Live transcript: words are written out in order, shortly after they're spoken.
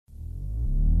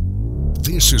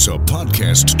This is a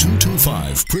Podcast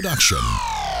 225 production.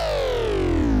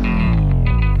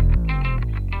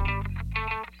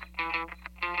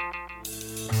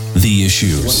 The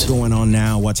issues. What's going on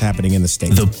now? What's happening in the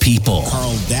state? The people.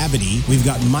 Carl Dabadie. We've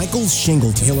got Michael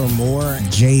Shingle, Taylor Moore,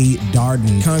 Jay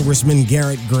Darden, Congressman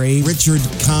Garrett Gray, Richard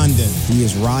Condon. He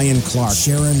is Ryan Clark,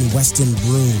 Sharon Weston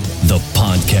Broom. The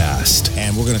podcast.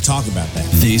 And we're going to talk about that.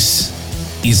 This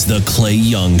is The Clay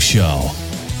Young Show.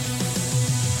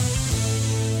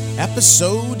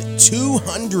 Episode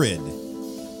 200.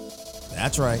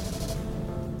 That's right.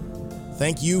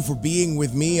 Thank you for being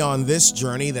with me on this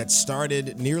journey that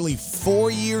started nearly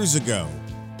 4 years ago.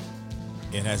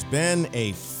 It has been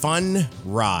a fun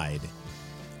ride,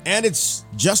 and it's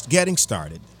just getting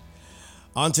started.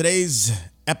 On today's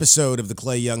episode of The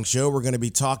Clay Young Show, we're going to be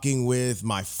talking with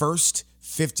my first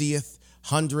 50th,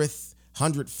 100th,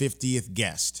 150th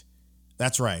guest.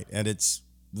 That's right, and it's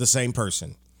the same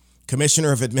person.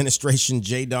 Commissioner of Administration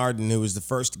Jay Darden, who was the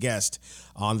first guest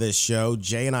on this show.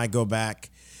 Jay and I go back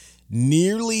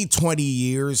nearly 20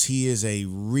 years. He is a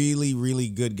really, really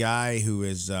good guy who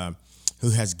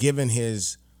has given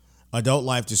his adult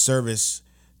life to service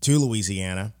to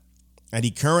Louisiana. And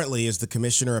he currently is the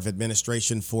Commissioner of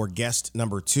Administration for guest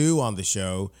number 2 on the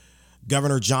show,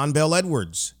 Governor John Bel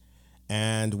Edwards.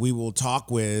 And we will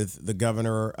talk with the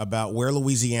governor about where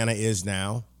Louisiana is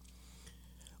now,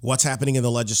 what's happening in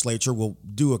the legislature. We'll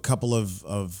do a couple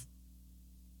of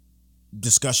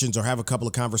discussions or have a couple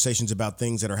of conversations about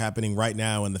things that are happening right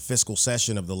now in the fiscal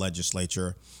session of the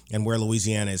legislature and where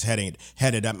Louisiana is headed.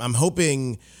 I'm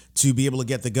hoping to be able to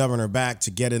get the governor back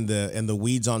to get in the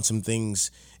weeds on some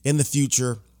things in the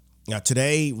future.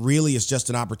 Today really is just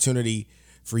an opportunity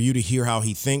for you to hear how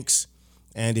he thinks.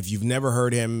 And if you've never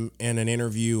heard him in an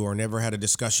interview or never had a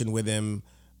discussion with him,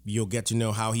 you'll get to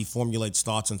know how he formulates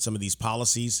thoughts on some of these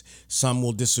policies. Some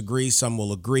will disagree, some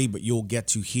will agree, but you'll get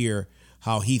to hear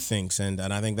how he thinks, and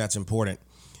I think that's important.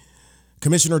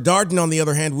 Commissioner Darden, on the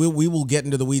other hand, we will get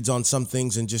into the weeds on some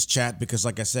things and just chat because,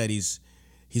 like I said, he's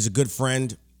a good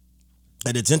friend.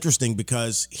 And it's interesting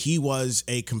because he was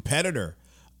a competitor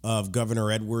of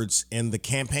Governor Edwards in the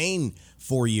campaign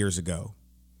 4 years ago.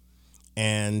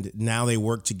 And now they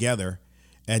work together.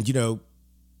 And, you know,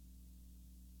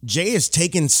 Jay has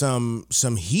taken some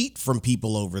heat from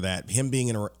people over that, him being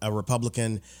a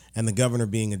Republican and the governor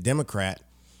being a Democrat.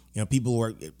 You know, people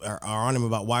are on him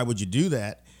about why would you do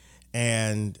that?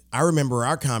 And I remember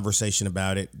our conversation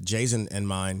about it, Jay's and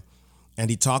mine,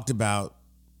 and he talked about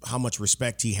how much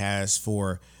respect he has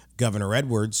for Governor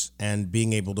Edwards and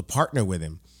being able to partner with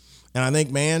him. And I think,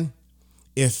 man,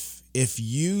 if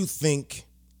you think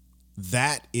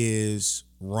that is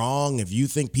wrong, if you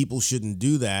think people shouldn't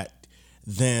do that,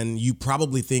 then you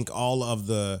probably think all of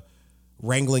the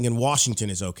wrangling in Washington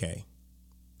is okay.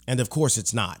 And of course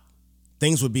it's not.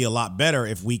 Things would be a lot better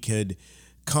if we could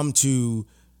come to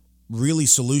really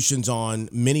solutions on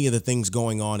many of the things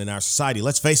going on in our society.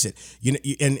 Let's face it,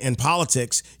 in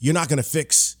politics, you're not going to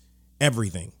fix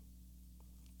everything.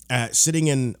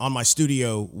 Sitting on my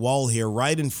studio wall here,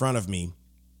 right in front of me,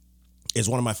 is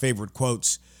one of my favorite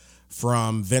quotes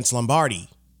from Vince Lombardi.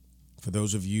 For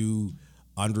those of you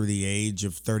under the age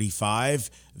of 35,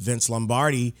 Vince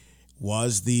Lombardi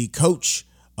was the coach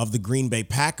of the Green Bay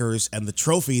Packers, and the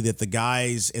trophy that the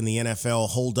guys in the NFL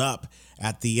hold up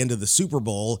at the end of the Super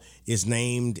Bowl is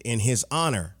named in his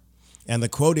honor. And the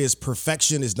quote is,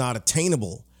 "Perfection is not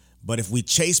attainable, but if we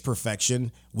chase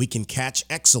perfection, we can catch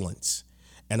excellence."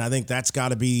 And I think that's got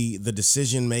to be the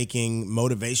decision-making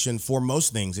motivation for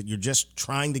most things, that you're just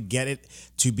trying to get it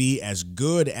to be as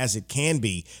good as it can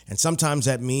be. And sometimes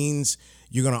that means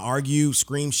you're going to argue,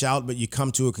 scream, shout, but you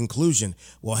come to a conclusion.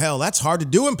 Well, hell, that's hard to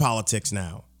do in politics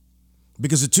now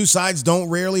because the two sides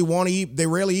rarely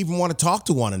even want to talk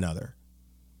to one another.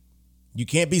 You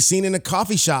can't be seen in a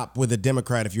coffee shop with a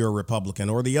Democrat if you're a Republican,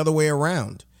 or the other way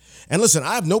around. And listen,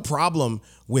 I have no problem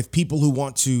with people who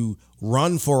want to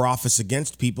run for office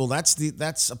against people.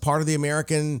 That's a part of the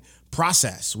American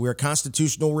process. We're a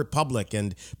constitutional republic,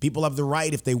 and people have the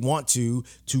right, if they want to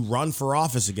run for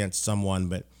office against someone,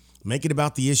 but make it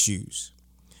about the issues.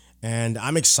 And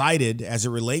I'm excited as it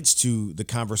relates to the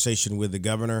conversation with the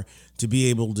governor to be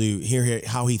able to hear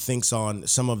how he thinks on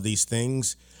some of these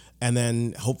things, and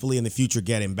then hopefully in the future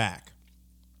get him back.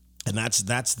 And that's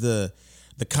the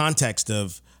context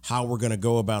of how we're going to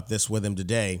go about this with him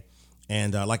today.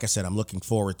 And like I said, I'm looking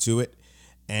forward to it.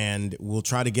 And we'll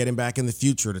try to get him back in the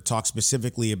future to talk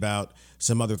specifically about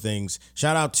some other things.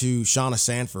 Shout out to Shauna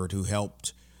Sanford, who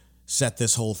helped set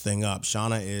this whole thing up.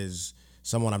 Shauna is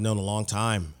someone I've known a long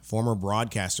time, former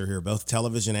broadcaster here, both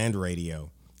television and radio.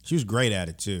 She was great at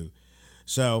it too.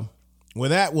 So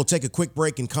With that, we'll take a quick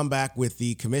break and come back with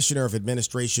the Commissioner of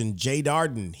Administration, Jay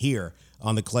Darden, here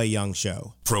on The Clay Young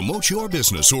Show. Promote your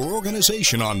business or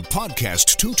organization on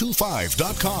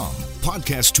podcast225.com.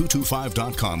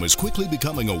 Podcast225.com is quickly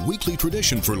becoming a weekly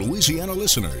tradition for Louisiana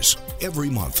listeners. Every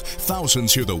month,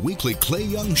 thousands hear the weekly Clay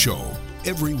Young Show.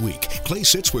 Every week, Clay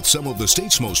sits with some of the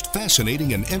state's most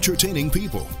fascinating and entertaining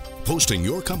people. Posting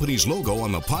your company's logo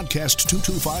on the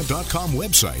podcast225.com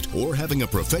website or having a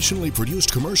professionally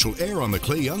produced commercial air on The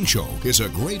Clay Young Show is a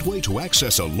great way to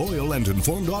access a loyal and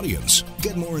informed audience.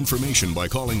 Get more information by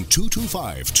calling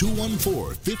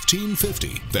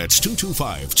 225-214-1550. That's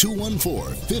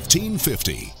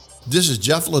 225-214-1550. This is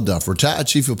Jeff LaDuff, retired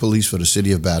Chief of Police for the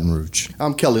City of Baton Rouge.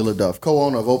 I'm Kelly LaDuff,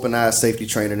 co-owner of Open Eyes Safety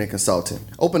Training and Consultant.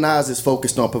 Open Eyes is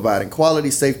focused on providing quality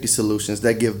safety solutions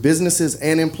that give businesses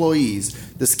and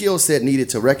employees the skill set needed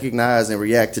to recognize and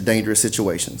react to dangerous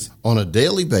situations. On a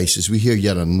daily basis, we hear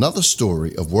yet another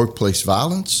story of workplace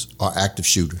violence or active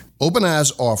shooter. Open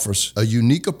Eyes offers a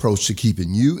unique approach to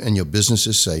keeping you and your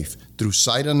businesses safe through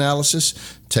site analysis,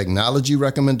 technology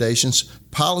recommendations,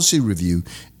 policy review,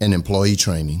 and employee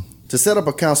training. To set up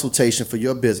a consultation for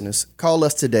your business, call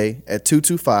us today at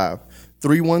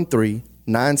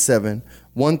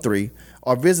 225-313-9713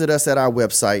 or visit us at our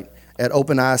website at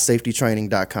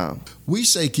openeyesafetytraining.com. We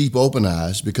say keep open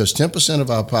eyes because 10% of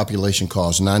our population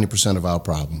cause 90% of our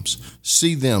problems.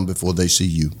 See them before they see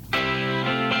you.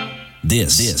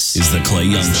 This is the Clay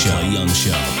Young Show.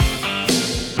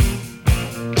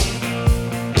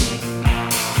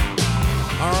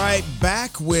 All right,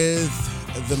 back with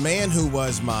the man who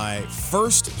was my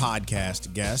first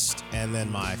podcast guest, and then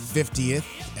my 50th,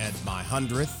 and my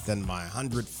 100th, and my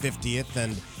 150th,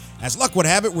 and as luck would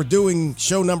have it, we're doing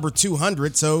show number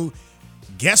 200, so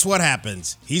guess what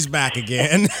happens? He's back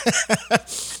again.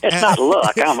 It's not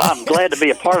luck. I'm glad to be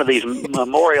a part of these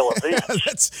memorial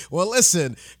events. Well,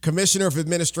 listen, Commissioner of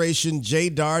Administration Jay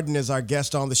Darden is our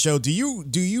guest on the show. Do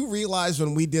you realize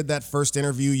when we did that first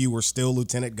interview, you were still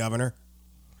Lieutenant Governor?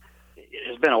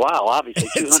 It's been a while. Obviously,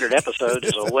 200 episodes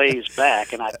is a ways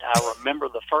back, and I remember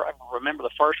the first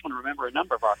one. Remember a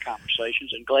number of our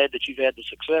conversations, and glad that you've had the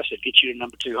success that gets you to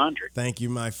number 200. Thank you,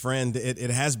 my friend. It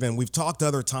has been. We've talked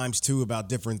other times too about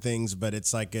different things, but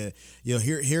it's like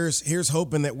here's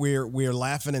hoping that we're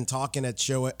laughing and talking at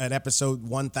episode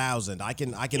 1000. I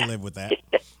can live with that.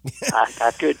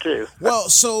 I could too. Well,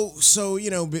 so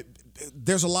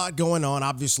there's a lot going on.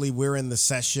 Obviously, we're in the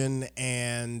session,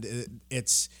 and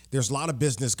there's a lot of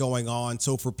business going on.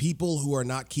 So for people who are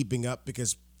not keeping up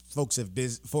because folks are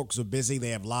busy, they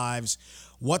have lives,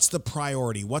 what's the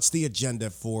priority? What's the agenda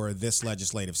for this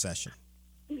legislative session?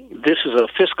 This is a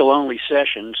fiscal-only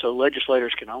session, so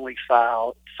legislators can only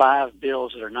file 5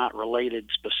 bills that are not related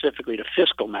specifically to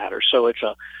fiscal matters. So it's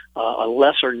a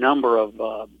lesser number of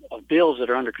bills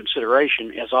that are under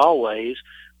consideration. As always,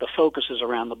 the focus is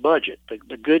around the budget.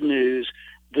 The good news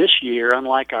this year,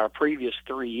 unlike our previous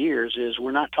 3 years, is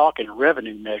we're not talking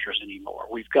revenue measures anymore.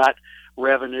 We've got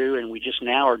revenue, and we just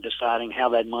now are deciding how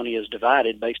that money is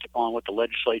divided based upon what the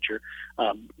legislature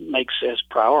makes as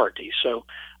priorities. So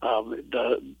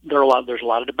there's a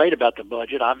lot of debate about the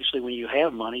budget. Obviously, when you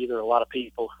have money, there are a lot of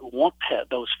people who want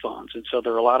those funds, and so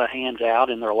there are a lot of hands out,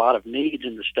 and there are a lot of needs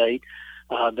in the state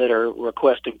that are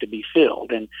requesting to be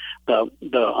filled. And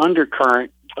the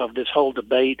undercurrent of this whole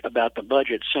debate about the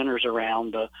budget centers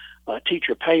around the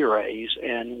teacher pay raise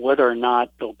and whether or not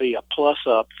there'll be a plus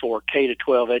up for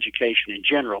K-12 education in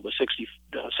general, the 60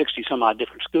 some odd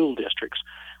different school districts.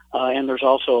 And there's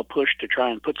also a push to try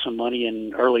and put some money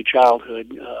in early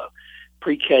childhood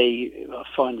pre-K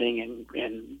funding,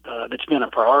 and that's been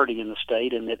a priority in the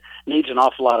state, and it needs an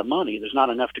awful lot of money. There's not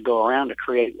enough to go around to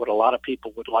create what a lot of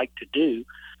people would like to do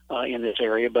in this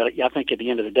area, but I think at the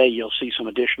end of the day, you'll see some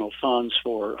additional funds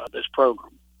for this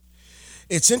program.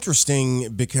 It's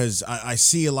interesting because I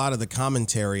see a lot of the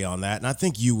commentary on that, and I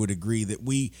think you would agree that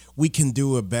we can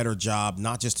do a better job,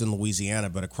 not just in Louisiana,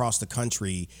 but across the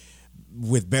country,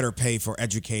 with better pay for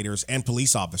educators and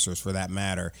police officers for that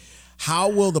matter. How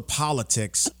will the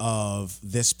politics of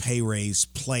this pay raise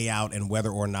play out and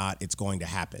whether or not it's going to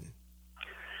happen?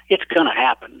 It's going to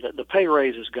happen. The pay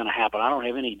raise is going to happen. I don't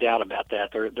have any doubt about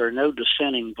that. There are no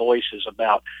dissenting voices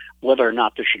about whether or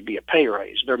not there should be a pay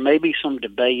raise. There may be some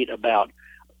debate about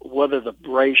whether the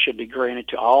raise should be granted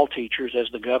to all teachers, as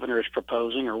the governor is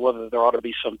proposing, or whether there ought to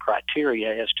be some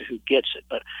criteria as to who gets it.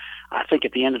 But I think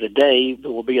at the end of the day,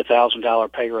 there will be a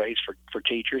 $1,000 pay raise for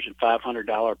teachers and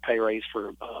 $500 pay raise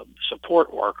for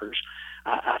support workers.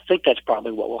 I think that's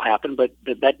probably what will happen, but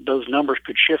those numbers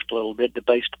could shift a little bit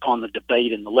based upon the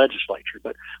debate in the legislature.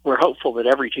 But we're hopeful that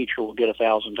every teacher will get a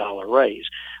 $1,000 raise.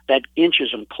 That inches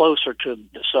them closer to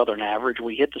the Southern average.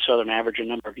 We hit the Southern average a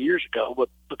number of years ago, but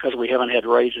because we haven't had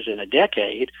raises in a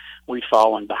decade, we've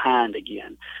fallen behind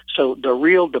again. So the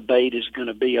real debate is going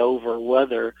to be over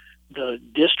whether the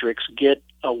districts get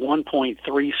a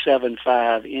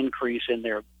 1.375 increase in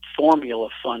their formula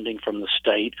funding from the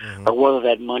state, or whether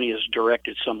that money is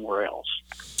directed somewhere else.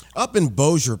 Up in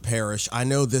Bossier Parish, I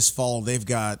know this fall they've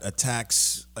got a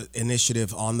tax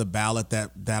initiative on the ballot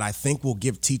that I think will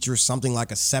give teachers something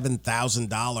like a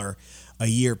 $7,000 a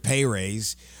year pay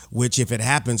raise, which if it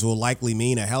happens will likely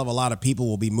mean a hell of a lot of people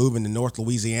will be moving to North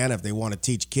Louisiana if they want to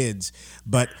teach kids.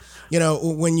 But, you know,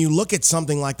 when you look at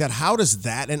something like that, how does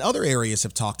that, and other areas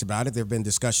have talked about it, there have been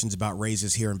discussions about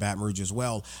raises here in Baton Rouge as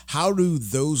well, how do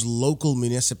those local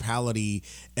municipality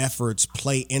efforts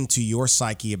play into your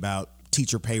psyche about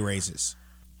teacher pay raises?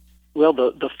 Well,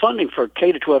 the funding for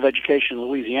K-12 education in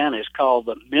Louisiana is called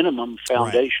the Minimum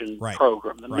Foundation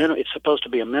Program. It's supposed to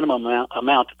be a minimum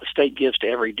amount that the state gives to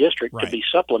every district to be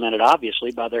supplemented,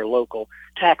 obviously, by their local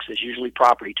taxes, usually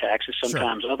property taxes,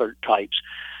 sometimes other types.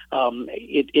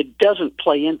 It doesn't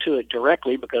play into it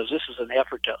directly because this is an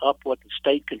effort to up what the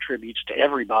state contributes to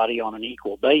everybody on an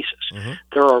equal basis.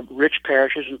 There are rich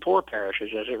parishes and poor parishes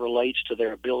as it relates to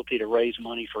their ability to raise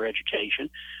money for education.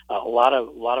 A lot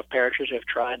of parishes have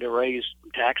tried to raise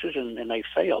taxes and they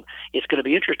failed. It's going to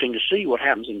be interesting to see what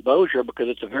happens in Bossier because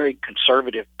it's a very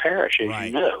conservative parish, as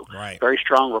you know. Very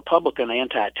strong Republican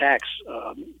anti-tax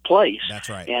place. That's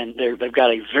right. And they've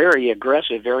got a very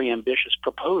aggressive, very ambitious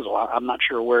proposal. I'm not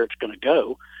sure where it's going to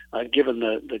go, given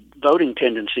the voting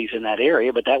tendencies in that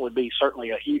area, but that would be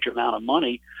certainly a huge amount of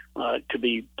money to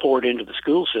be poured into the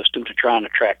school system to try and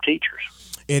attract teachers.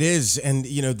 It is, and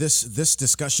you know this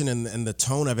discussion and the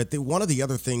tone of it. One of the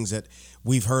other things that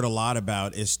we've heard a lot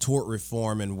about is tort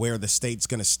reform and where the state's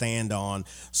going to stand on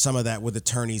some of that with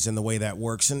attorneys and the way that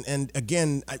works. And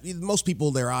again, most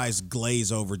people, their eyes glaze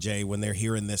over, Jay, when they're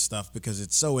hearing this stuff because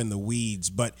it's so in the weeds.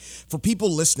 But for people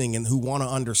listening and who want to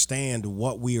understand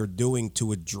what we are doing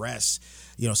to address,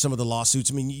 you know, some of the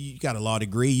lawsuits. I mean, you got a law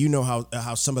degree, you know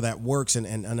how some of that works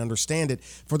and understand it.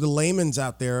 For the layman's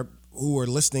out there who are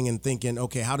listening and thinking,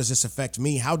 okay, how does this affect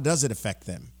me? How does it affect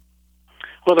them?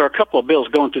 Well, there are a couple of bills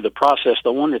going through the process.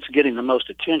 The one that's getting the most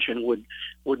attention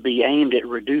would be aimed at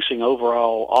reducing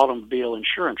overall automobile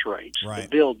insurance rates. The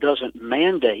bill doesn't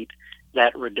mandate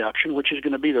that reduction, which is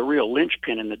going to be the real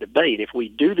linchpin in the debate. If we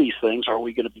do these things, are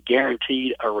we going to be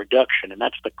guaranteed a reduction? And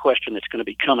that's the question that's going to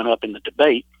be coming up in the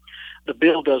debate. The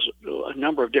bill does a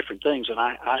number of different things, and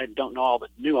I don't know all the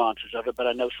nuances of it, but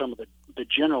I know some of the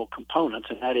general components,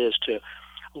 and that is to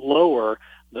lower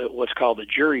what's called the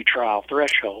jury trial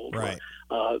threshold,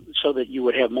 so that you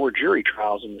would have more jury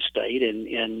trials in the state,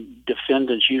 and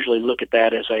defendants usually look at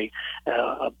that as a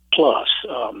plus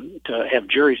to have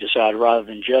juries decide rather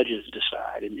than judges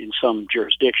decide in some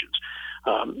jurisdictions.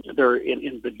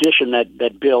 In addition,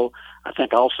 that bill, I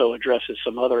think, also addresses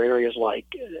some other areas like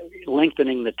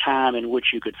lengthening the time in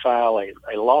which you could file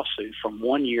a lawsuit from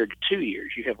 1 year to 2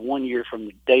 years. You have 1 year from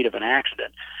the date of an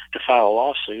accident to file a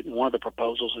lawsuit, and one of the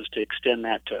proposals is to extend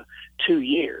that to 2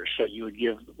 years. So you would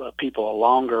give people a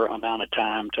longer amount of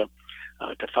time to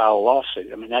file a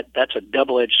lawsuit. I mean, that's a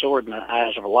double-edged sword in the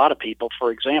eyes of a lot of people. For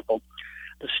example,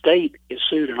 the state is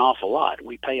sued an awful lot.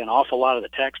 We pay an awful lot of the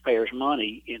taxpayers'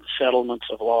 money in settlements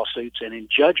of lawsuits and in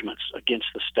judgments against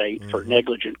the state for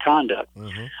negligent conduct.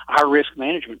 Our risk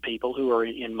management people who are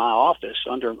in my office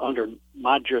under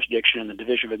my jurisdiction in the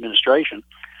Division of Administration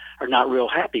are not real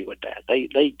happy with that.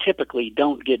 They typically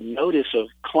don't get notice of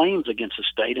claims against the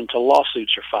state until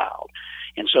lawsuits are filed.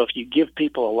 And so if you give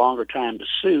people a longer time to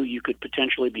sue, you could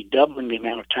potentially be doubling the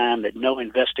amount of time that no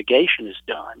investigation is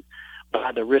done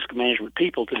by the risk management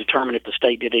people to determine if the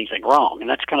state did anything wrong. And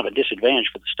that's kind of a disadvantage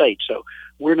for the state. So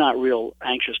we're not real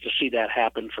anxious to see that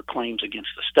happen for claims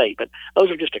against the state. But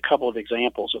those are just a couple of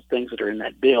examples of things that are in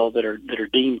that bill that are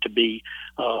deemed to be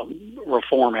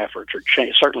reform efforts or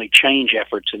certainly change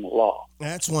efforts in the law.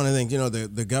 That's one of the things, you know,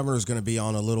 the governor is going to be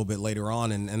on a little bit later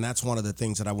on. And that's one of the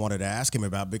things that I wanted to ask him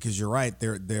about, because you're right,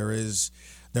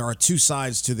 there are two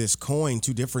sides to this coin,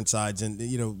 two different sides, and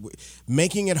you know,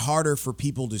 making it harder for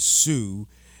people to sue,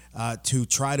 to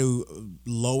try to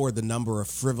lower the number of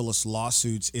frivolous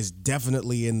lawsuits is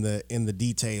definitely in the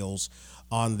details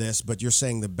on this. But you're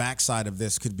saying the backside of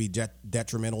this could be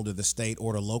detrimental to the state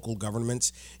or to local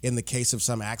governments in the case of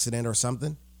some accident or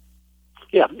something?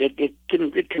 Yeah, it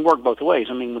can work both ways.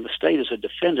 I mean, when the state is a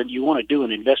defendant, you want to do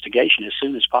an investigation as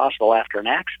soon as possible after an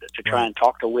accident to try and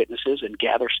talk to witnesses and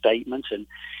gather statements and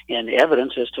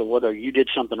evidence as to whether you did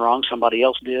something wrong, somebody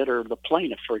else did, or the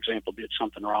plaintiff, for example, did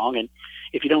something wrong. And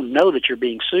if you don't know that you're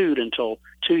being sued until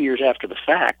 2 years after the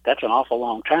fact, that's an awful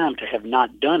long time to have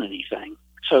not done anything.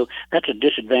 So that's a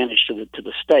disadvantage to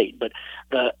the state. But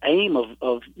the aim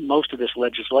of most of this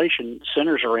legislation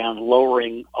centers around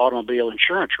lowering automobile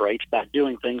insurance rates by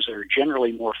doing things that are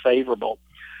generally more favorable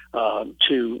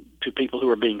to people who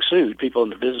are being sued, people in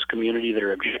the business community that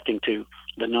are objecting to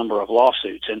the number of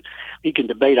lawsuits. And you can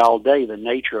debate all day the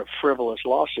nature of frivolous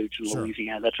lawsuits in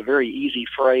Louisiana. That's a very easy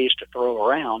phrase to throw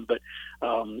around, but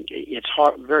it's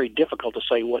very difficult to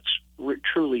say what's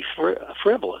truly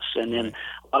frivolous. And then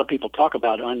a lot of people talk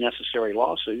about unnecessary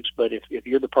lawsuits, but if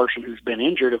you're the person who's been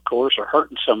injured, of course, or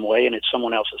hurt in some way, and it's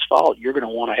someone else's fault, you're going to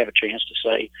want to have a chance to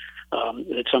say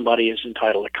that somebody is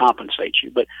entitled to compensate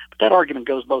you. But that argument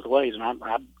goes both ways, and I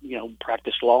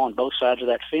practiced law on both sides of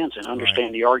that fence and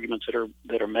understand the arguments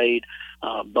that are made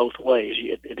both ways.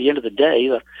 At the end of the day,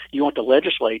 you want the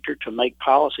legislature to make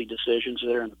policy decisions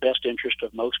that are in the best interest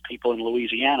of most people in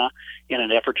Louisiana in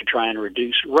an effort to try and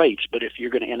reduce rates. But if you're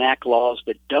going to enact laws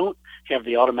that don't have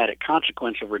the automatic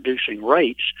consequence of reducing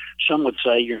rates, some would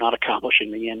say you're not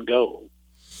accomplishing the end goal.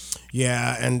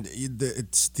 Yeah, and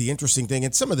it's the interesting thing,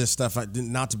 and some of this stuff,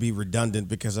 not to be redundant,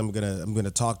 because I'm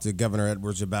gonna talk to Governor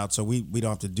Edwards about, so we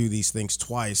don't have to do these things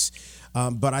twice.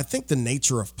 But I think the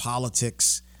nature of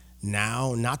politics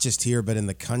now, not just here but in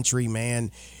the country,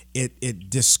 man, it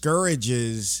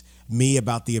discourages me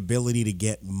about the ability to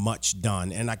get much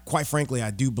done. And quite frankly,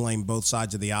 I do blame both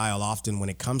sides of the aisle often when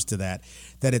it comes to that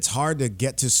it's hard to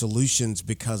get to solutions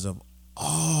because of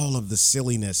all of the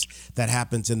silliness that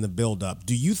happens in the buildup.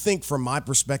 Do you think, from my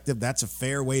perspective, that's a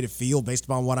fair way to feel based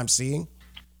upon what I'm seeing?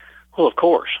 Well, of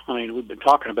course. I mean, we've been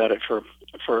talking about it for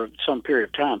some period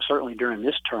of time. Certainly during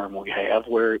this term we have,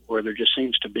 where there just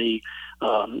seems to be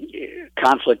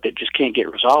conflict that just can't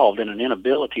get resolved, and an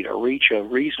inability to reach a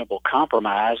reasonable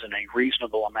compromise in a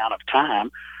reasonable amount of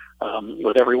time,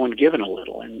 with everyone given a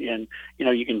little. And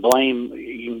you can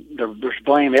blame, there's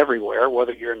blame everywhere,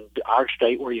 whether you're in our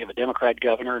state where you have a Democrat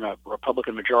governor and a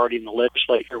Republican majority in the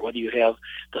legislature, whether you have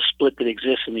the split that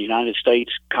exists in the United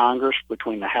States Congress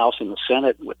between the House and the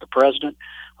Senate with the president.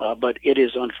 But it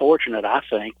is unfortunate, I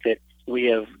think, that we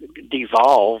have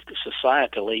devolved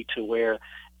societally to where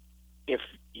if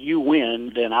you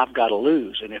win, then I've got to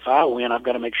lose. And if I win, I've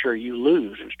got to make sure you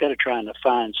lose, instead of trying to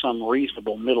find some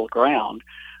reasonable middle ground.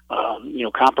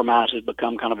 Compromise has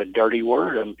become kind of a dirty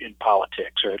word in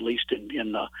politics, or at least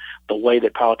in the way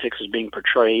that politics is being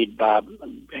portrayed by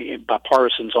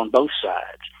partisans on both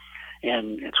sides.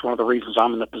 And it's one of the reasons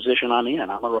I'm in the position I'm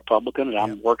in. I'm a Republican, and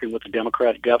I'm working with the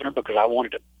Democratic governor because I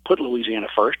wanted to put Louisiana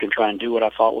first and try and do what I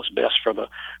thought was best for the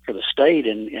state,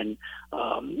 and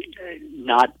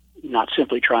not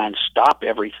simply try and stop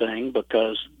everything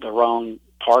because the wrong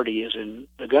party is in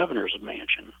the governor's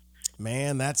mansion.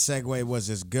 Man, that segue was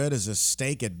as good as a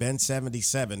steak at Ben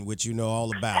 77, which you know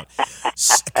all about.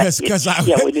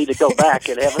 We need to go back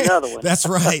and have another one. That's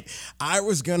right. I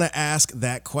was going to ask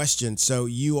that question. So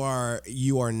you are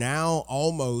now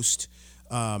almost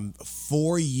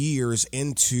 4 years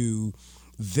into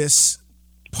this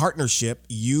partnership,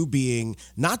 you being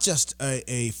not just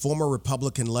a former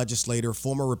Republican legislator,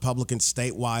 former Republican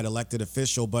statewide elected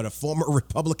official, but a former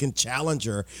Republican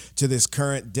challenger to this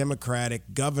current Democratic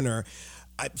governor.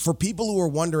 For people who are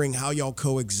wondering how y'all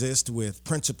coexist with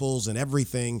principles and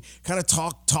everything, kind of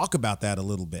talk about that a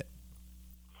little bit.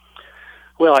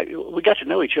 Well, we got to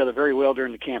know each other very well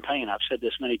during the campaign. I've said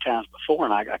this many times before,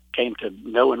 and I came to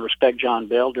know and respect John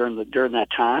Bell during that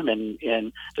time,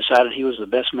 and decided he was the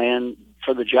best man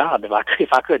for the job. If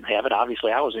I couldn't have it,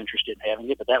 obviously I was interested in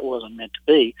having it, but that wasn't meant to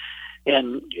be.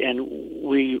 And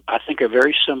we, I think, are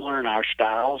very similar in our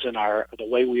styles and the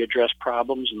way we address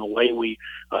problems and the way we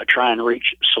try and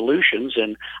reach solutions.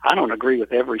 And I don't agree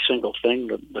with every single thing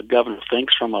the governor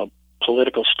thinks from a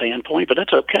political standpoint, but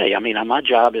that's okay. I mean, my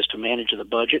job is to manage the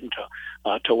budget and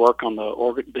to work on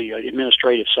the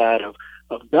administrative side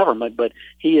of government. But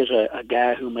he is a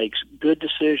guy who makes good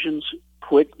decisions,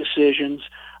 quick decisions,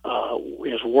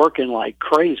 is working like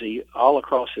crazy all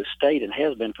across his state and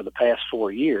has been for the past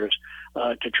 4 years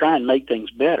to try and make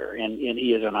things better. And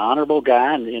he is an honorable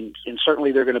guy, and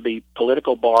certainly there are going to be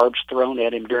political barbs thrown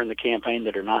at him during the campaign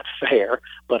that are not fair,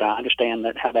 but I understand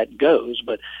how that goes.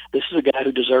 But this is a guy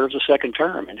who deserves a second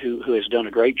term and who has done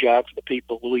a great job for the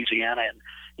people of Louisiana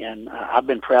And I've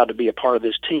been proud to be a part of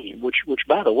this team, which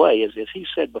by the way, as he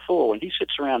said before, when he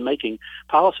sits around making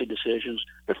policy decisions,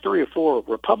 there are 3 or 4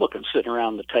 Republicans sitting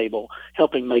around the table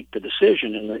helping make the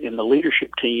decision in the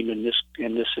leadership team in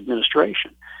this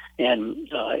administration. And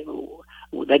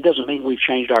that doesn't mean we've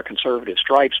changed our conservative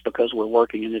stripes because we're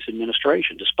working in this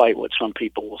administration, despite what some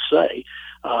people will say.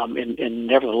 And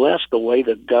nevertheless, the way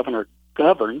the governor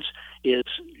governs is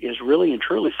really and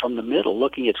truly from the middle,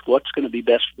 looking at what's going to be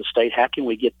best for the state. How can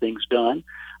we get things done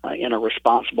in a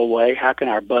responsible way? How can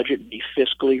our budget be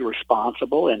fiscally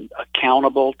responsible and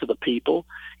accountable to the people?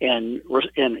 And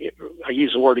I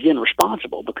use the word again,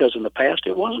 responsible, because in the past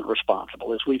it wasn't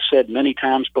responsible. As we've said many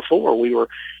times before, we were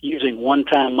using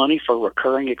one-time money for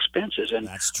recurring expenses. And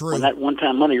that's true. When that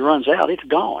one-time money runs out, it's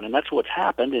gone. And that's what's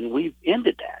happened, and we've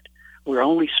ended that. We're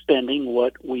only spending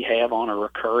what we have on a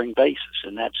recurring basis,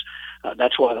 and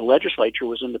that's why the legislature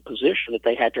was in the position that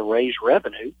they had to raise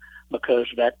revenue, because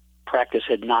that practice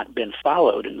had not been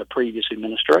followed in the previous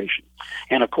administration.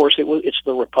 And of course, it's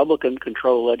the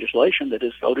Republican-controlled legislation that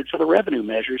has voted for the revenue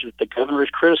measures that the governor is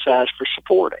criticized for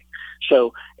supporting.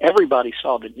 So everybody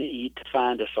saw the need to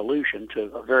find a solution to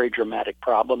a very dramatic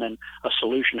problem, and a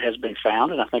solution has been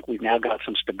found. And I think we've now got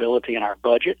some stability in our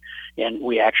budget, and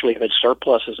we actually have had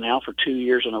surpluses now for 2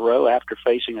 years in a row after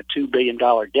facing a $2 billion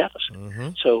deficit. Mm-hmm.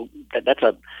 So that's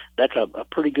a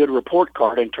pretty good report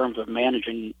card in terms of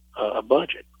managing a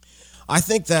budget. I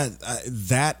think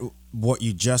that what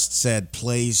you just said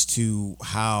plays to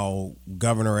how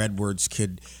Governor Edwards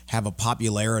could have a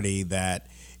popularity that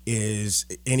is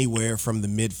anywhere from the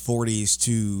mid-40s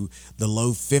to the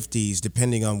low 50s,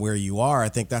 depending on where you are. I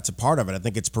think that's a part of it. I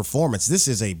think it's performance. This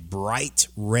is a bright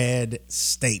red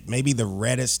state, maybe the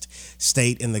reddest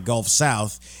state in the Gulf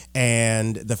South.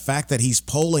 And the fact that he's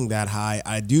polling that high,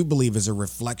 I do believe is a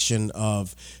reflection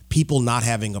of people not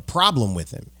having a problem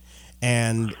with him.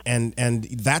 And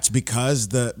that's because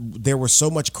there was so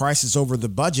much crisis over the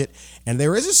budget, and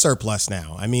there is a surplus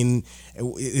now. I mean,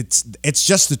 it's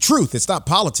just the truth. It's not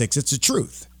politics. It's the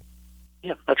truth.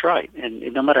 Yeah, that's right.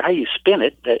 And no matter how you spin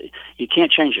it, you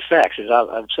can't change the facts. As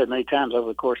I've said many times over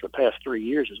the course of the past 3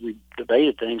 years, as we've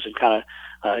debated things and kind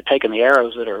of taken the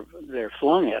arrows they're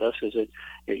flung at us, is that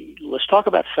let's talk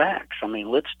about facts. I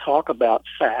mean, let's talk about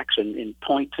facts and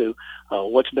point to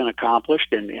what's been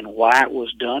accomplished and why it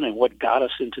was done and what got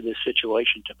us into this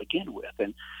situation to begin with.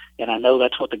 And I know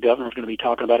that's what the governor's going to be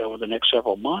talking about over the next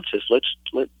several months.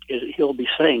 He'll be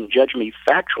saying, judge me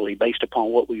factually based upon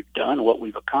what we've done, what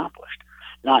we've accomplished,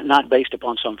 not based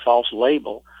upon some false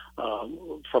label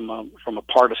from a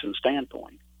partisan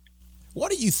standpoint. What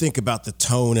do you think about the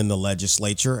tone in the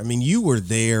legislature? I mean, you were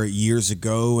there years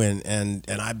ago, and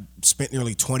I spent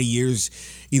nearly 20 years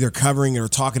either covering it or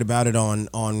talking about it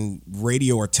on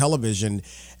radio or television.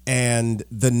 And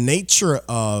the nature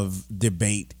of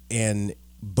debate in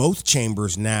both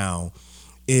chambers now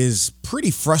is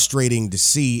pretty frustrating to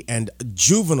see, and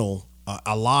juvenile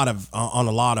on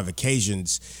a lot of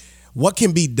occasions. What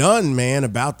can be done, man,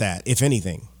 about that, if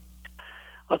anything?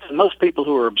 Well, most people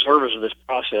who are observers of this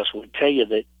process would tell you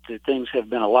that things have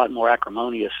been a lot more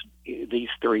acrimonious these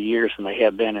 3 years than they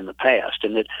have been in the past,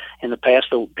 and that in the past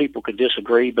people could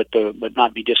disagree, but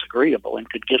not be disagreeable, and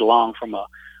could get along from a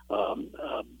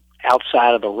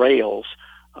outside of the rails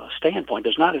standpoint.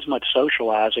 There's not as much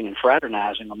socializing and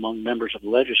fraternizing among members of the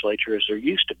legislature as there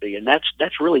used to be, and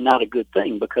that's really not a good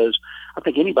thing, because I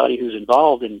think anybody who's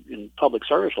involved in public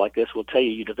service like this will tell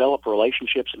you develop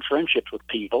relationships and friendships with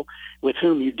people with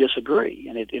whom you disagree,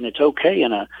 and it's okay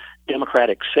in a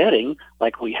democratic setting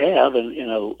like we have in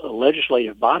a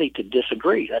legislative body to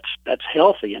disagree. That's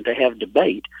healthy, and to have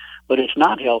debate. But it's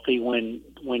not healthy when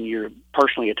you're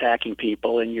personally attacking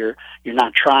people and you're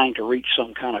not trying to reach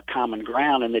some kind of common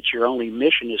ground, and that your only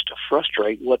mission is to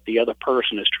frustrate what the other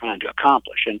person is trying to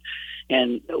accomplish.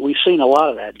 And we've seen a lot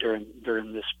of that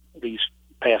during these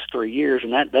past 3 years,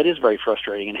 and that is very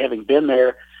frustrating. And having been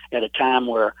there at a time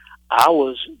where I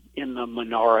was in the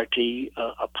minority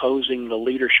opposing the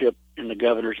leadership in the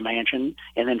governor's mansion,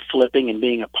 and then flipping and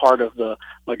being a part of the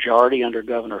majority under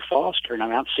Governor Foster, and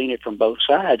I've seen it from both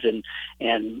sides, and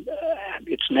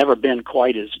it's never been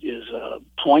quite as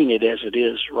pointed as it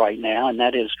is right now, and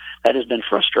that has been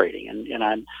frustrating, and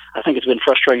I think it's been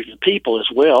frustrating to the people as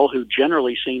well, who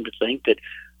generally seem to think that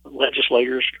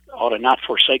legislators ought to not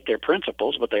forsake their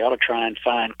principles, but they ought to try and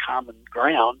find common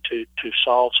ground to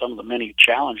solve some of the many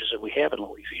challenges that we have in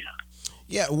Louisiana.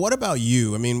 Yeah, what about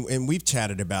you? I mean, and we've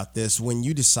chatted about this. When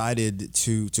you decided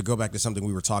to go back to something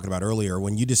we were talking about earlier,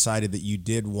 when you decided that you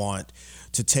did want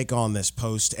to take on this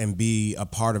post and be a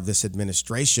part of this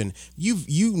administration,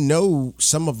 you know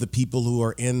some of the people who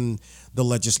are in the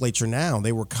legislature now.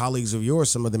 They were colleagues of yours.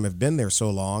 Some of them have been there so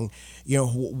long. You know,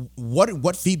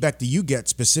 what feedback do you get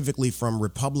specifically from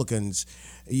Republicans,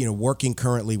 you know, working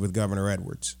currently with Governor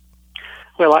Edwards?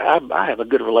 Well, I have a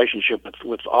good relationship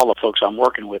with all the folks I'm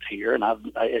working with here, and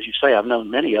as you say, I've known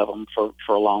many of them for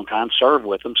a long time, served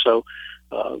with them. So,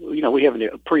 you know, we have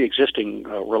a pre-existing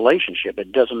relationship.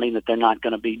 It doesn't mean that they're not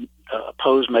going to be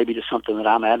opposed maybe to something that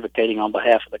I'm advocating on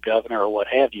behalf of the governor or what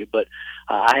have you, but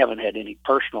I haven't had any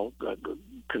personal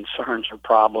concerns or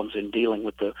problems in dealing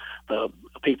with the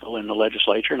people in the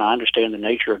legislature, and I understand the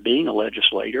nature of being a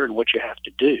legislator and what you have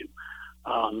to do.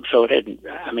 So it hadn't,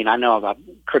 I mean, I know I've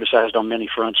criticized on many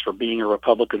fronts for being a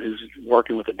Republican who's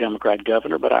working with a Democrat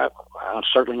governor, but I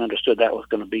certainly understood that was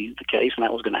going to be the case, and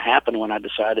that was going to happen when I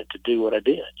decided to do what I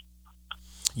did.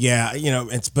 Yeah, you know,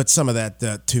 but some of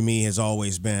that to me has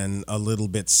always been a little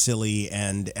bit silly,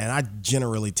 and I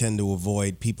generally tend to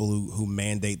avoid people who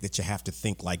mandate that you have to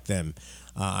think like them.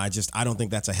 I don't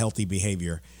think that's a healthy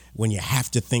behavior when you have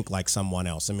to think like someone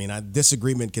else. I mean,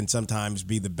 disagreement can sometimes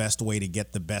be the best way to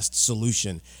get the best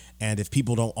solution. And if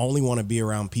people don't only want to be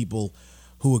around people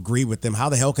who agree with them, how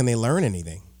the hell can they learn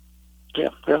anything? Yeah,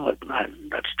 well,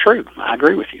 that's true. I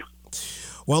agree with you.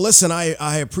 Well, listen,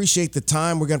 I appreciate the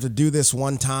time. We're going to have to do this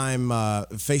one time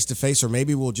face to face, or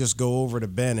maybe we'll just go over to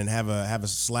Ben and have a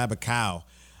slab of cow.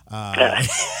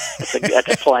 That's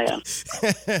a plan.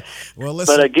 Well,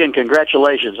 listen. But again,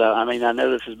 congratulations. I mean, I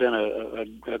know this has been a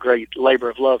great labor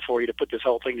of love for you to put this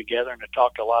whole thing together and to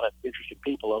talk to a lot of interesting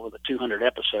people over the 200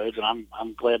 episodes, and I'm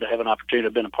glad to have an opportunity to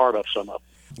have been a part of some of them.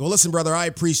 Well, listen, brother, I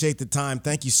appreciate the time.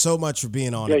 Thank you so much for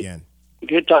being on again.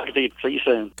 Good talking to you. See you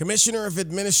soon. Commissioner of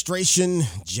Administration,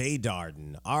 Jay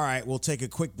Darden. All right, we'll take a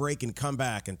quick break and come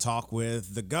back and talk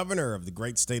with the governor of the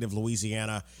great state of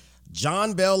Louisiana.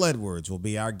 John Bel Edwards will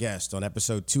be our guest on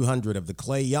episode 200 of The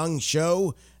Clay Young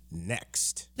Show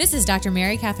next. This is Dr.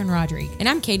 Mary Catherine Roderick, and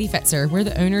I'm Katie Fetzer. We're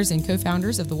the owners and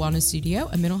co-founders of The Wellness Studio,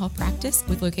 a mental health practice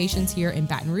with locations here in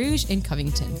Baton Rouge and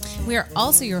Covington. We are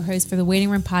also your hosts for the Waiting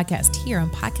Room Podcast here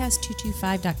on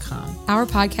podcast225.com. Our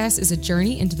podcast is a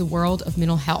journey into the world of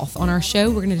mental health. On our show,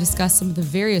 we're going to discuss some of the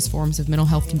various forms of mental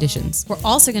health conditions. We're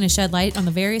also going to shed light on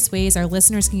the various ways our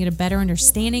listeners can get a better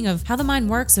understanding of how the mind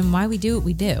works and why we do what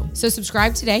we do. So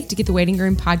subscribe today to get the Waiting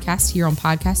Room Podcast here on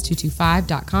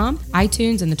podcast225.com,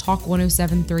 iTunes, and the Talk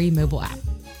 107.3 mobile app.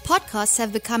 Podcasts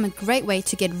have become a great way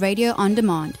to get radio on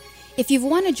demand. If you've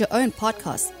wanted your own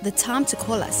podcast, the time to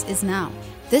call us is now.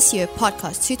 This year,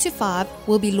 Podcast 225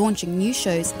 will be launching new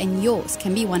shows, and yours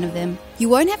can be one of them. You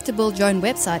won't have to build your own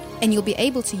website, and you'll be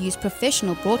able to use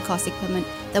professional broadcast equipment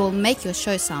that will make your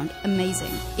show sound amazing.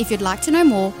 If you'd like to know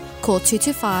more, call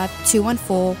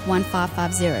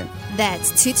 225-214-1550.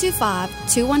 That's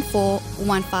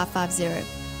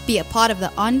 225-214-1550. Be a part of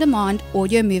the on-demand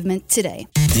audio movement today.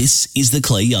 This is The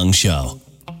Clay Young Show.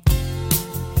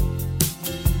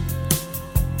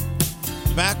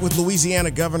 Back with Louisiana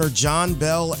Governor John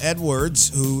Bel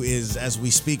Edwards, who is, as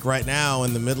we speak right now,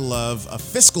 in the middle of a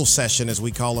fiscal session, as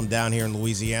we call them down here in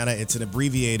Louisiana. It's an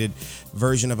abbreviated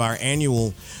version of our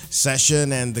annual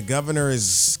session, and the governor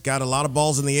has got a lot of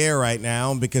balls in the air right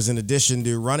now because in addition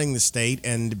to running the state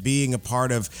and being a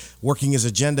part of working his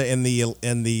agenda in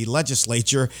the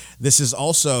legislature, this is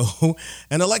also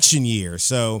an election year.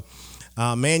 So,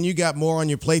 man, you got more on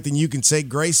your plate than you can say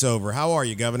grace over. How are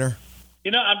you, Governor? You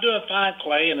know, I'm doing fine,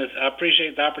 Clay, and I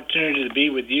appreciate the opportunity to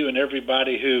be with you and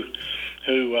everybody who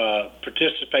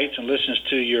participates and listens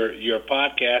to your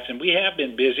podcast. And we have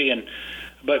been busy,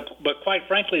 but quite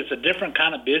frankly, it's a different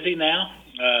kind of busy now.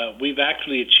 We've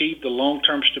actually achieved the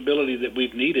long-term stability that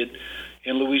we've needed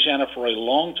in Louisiana for a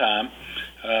long time.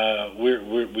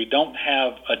 We don't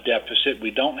have a deficit. We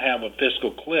don't have a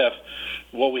fiscal cliff.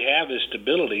 What we have is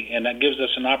stability, and that gives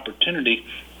us an opportunity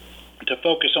to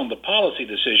focus on the policy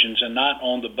decisions and not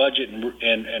on the budget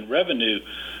and revenue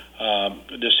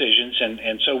decisions.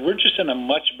 And so we're just in a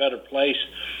much better place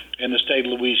in the state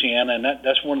of Louisiana, and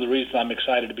that's one of the reasons I'm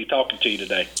excited to be talking to you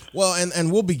today. Well,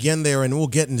 and we'll begin there, and we'll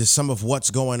get into some of what's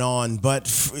going on. But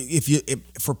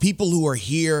for people who are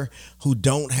here who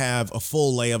don't have a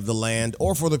full lay of the land,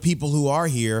 or for the people who are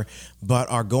here but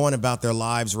are going about their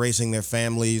lives, raising their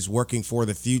families, working for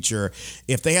the future,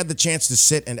 if they had the chance to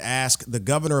sit and ask the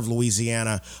governor of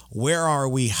Louisiana, where are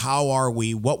we, how are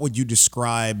we, what would you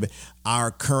describe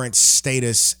our current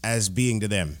status as being to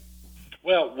them?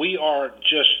 Well, we are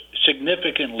just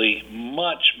significantly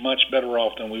much better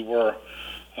off than we were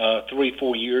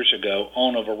 3-4 years ago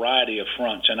on a variety of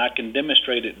fronts, and I can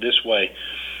demonstrate it this way.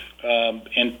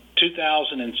 In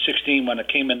 2016, when I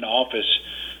came into office,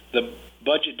 the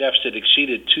budget deficit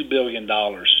exceeded $2 billion,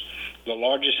 the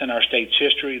largest in our state's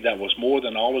history. That was more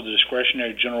than all of the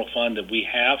discretionary general fund that we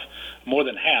have, more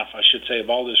than half, I should say, of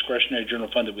all the discretionary general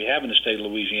fund that we have in the state of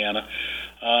Louisiana.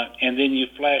 And then you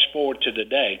flash forward to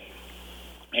today,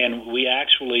 and we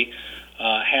actually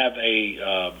have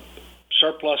a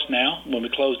surplus now. When we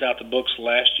closed out the books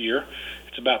last year,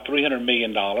 it's about $300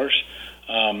 million.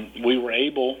 We were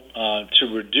able to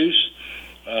reduce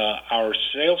our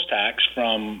sales tax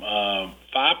from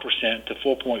 5% to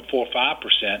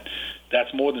 4.45%.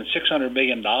 That's more than $600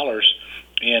 million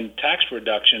in tax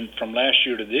reduction from last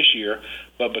year to this year.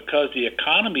 But because the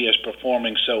economy is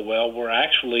performing so well, we're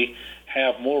actually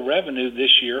have more revenue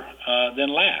this year than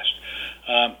last.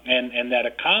 And that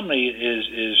economy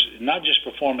is not just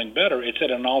performing better, it's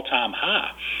at an all-time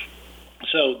high.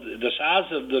 So the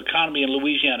size of the economy in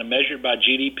Louisiana measured by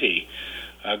GDP,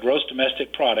 gross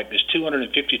domestic product, is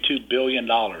 $252 billion,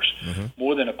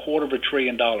 more than $250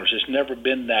 billion. It's never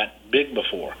been that big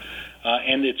before.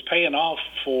 And it's paying off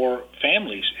for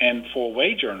families and for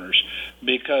wage earners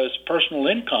because personal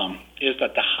income is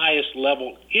at the highest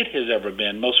level it has ever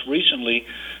been. Most recently,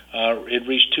 it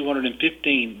reached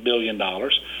 $215 billion.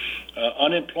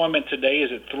 Unemployment today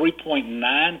is at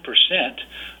 3.9%,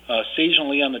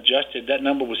 seasonally unadjusted. That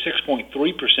number was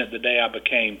 6.3% the day I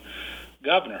became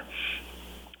governor.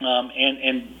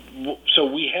 So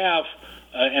we have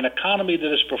an economy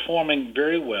that is performing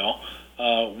very well.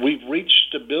 We've reached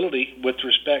stability with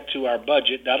respect to our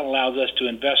budget. That allows us to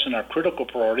invest in our critical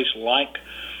priorities like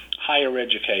higher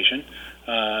education.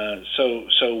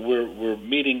 So we're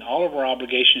meeting all of our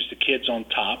obligations to kids on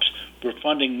TOPS. We're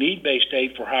funding need-based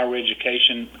aid for higher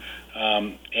education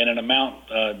in an amount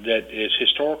that is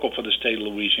historical for the state of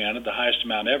Louisiana, the highest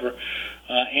amount ever.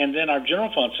 And then our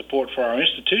general fund support for our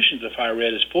institutions of higher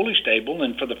ed is fully stable,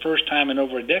 and for the first time in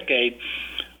over a decade,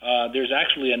 there's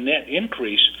actually a net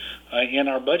increase in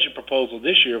our budget proposal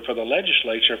this year for the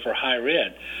legislature for higher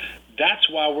ed. That's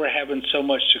why we're having so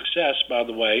much success, by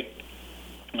the way,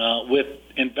 with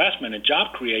investment and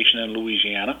job creation in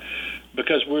Louisiana,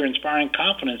 because we're inspiring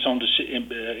confidence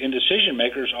in decision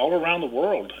makers all around the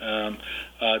world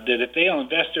that if they'll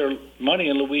invest their money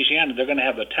in Louisiana, they're going to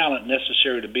have the talent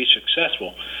necessary to be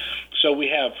successful. So we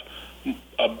have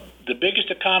the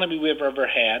biggest economy we've ever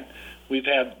had. We've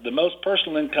had the most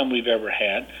personal income we've ever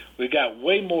had. We've got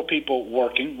way more people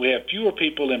working. We have fewer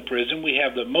people in prison. We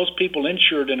have the most people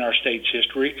insured in our state's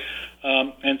history.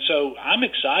 And so I'm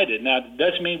excited. Now, it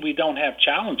doesn't mean we don't have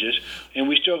challenges, and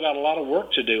we still got a lot of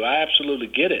work to do. I absolutely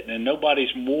get it, and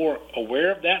nobody's more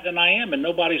aware of that than I am, and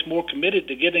nobody's more committed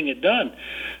to getting it done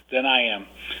than I am.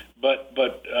 But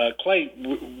Clay,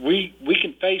 we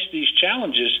can face these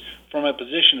challenges from a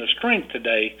position of strength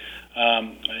today,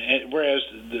 whereas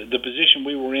the position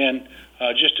we were in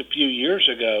just a few years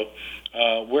ago,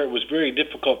 where it was very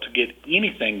difficult to get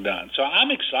anything done. So I'm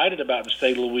excited about the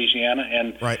state of Louisiana,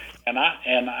 and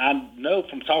I know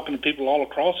from talking to people all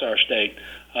across our state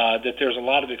that there's a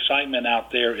lot of excitement out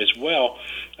there as well,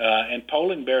 and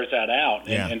polling bears that out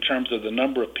in terms of the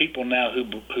number of people now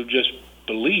who just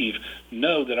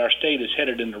know that our state is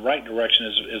headed in the right direction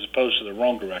as opposed to the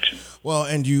wrong direction. Well,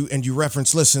 and you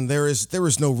reference, listen, there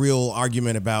is no real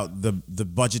argument about the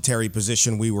budgetary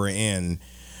position we were in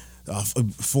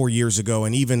 4 years ago,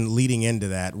 and even leading into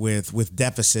that with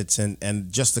deficits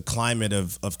and just the climate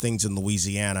of things in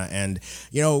Louisiana. And,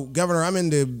 you know, Governor, I'm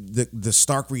into the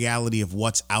stark reality of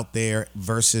what's out there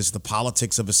versus the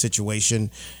politics of a situation,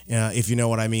 if you know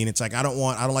what I mean. It's like I don't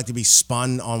like to be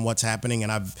spun on what's happening,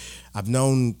 and I've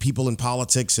known people in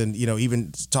politics, and, you know,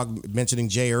 even mentioning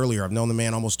Jay earlier, I've known the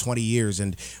man almost 20 years,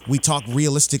 and we talk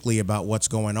realistically about what's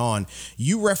going on.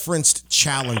 You referenced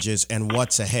challenges and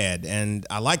what's ahead, and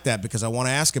I like that because I want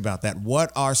to ask about that.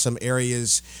 What are some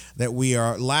areas that we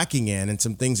are lacking in and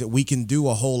some things that we can do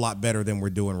a whole lot better than we're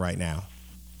doing right now?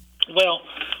 Well,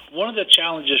 one of the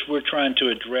challenges we're trying to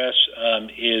address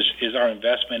is our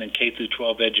investment in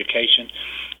K-12 education.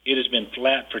 It has been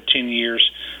flat for 10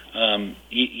 years.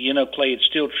 You know, Clay, it's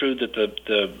still true that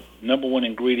the number one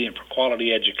ingredient for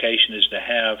quality education is to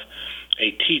have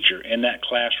a teacher in that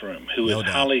classroom who is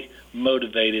highly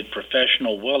motivated,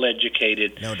 professional,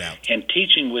 well-educated, no doubt, and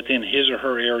teaching within his or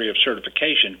her area of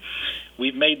certification.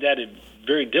 We've made that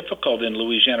very difficult in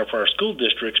Louisiana for our school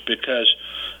districts because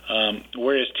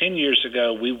whereas 10 years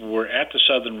ago we were at the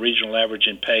Southern regional average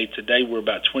in pay, today we're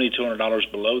about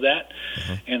 $2,200 below that.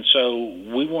 And so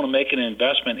we want to make an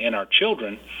investment in our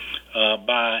children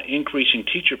by increasing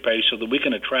teacher pay so that we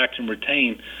can attract and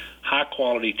retain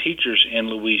high-quality teachers in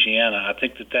Louisiana. I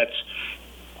think that that's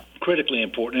critically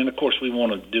important. And, of course, we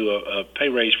want to do a pay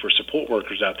raise for support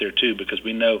workers out there, too, because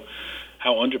we know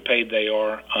how underpaid they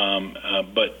are,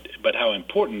 but how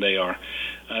important they are.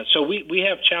 So we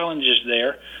have challenges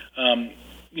there.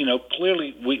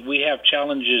 Clearly we have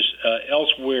challenges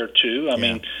elsewhere, too. I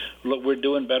mean, look, we're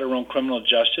doing better on criminal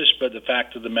justice, but the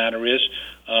fact of the matter is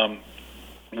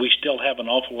we still have an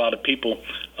awful lot of people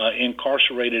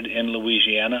incarcerated in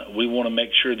Louisiana. We want to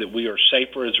make sure that we are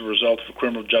safer as a result of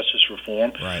criminal justice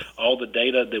reform. Right. All the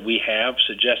data that we have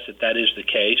suggests that that is the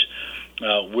case.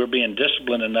 We're being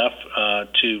disciplined enough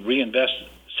to reinvest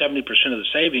 70% of the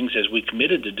savings, as we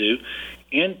committed to do,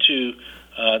 into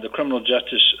the criminal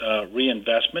justice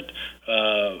reinvestment,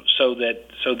 so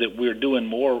that we're doing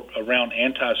more around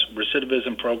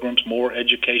anti-recidivism programs, more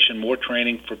education, more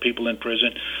training for people in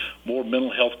prison, more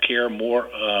mental health care, more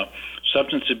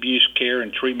substance abuse care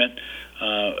and treatment.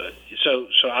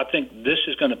 So I think this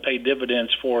is going to pay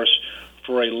dividends for us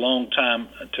for a long time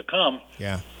to come.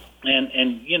 Yeah.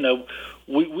 And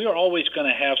we are always going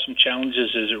to have some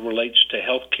challenges as it relates to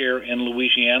health care in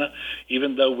Louisiana,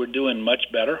 even though we're doing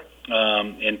much better.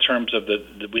 In terms of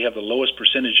we have the lowest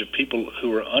percentage of people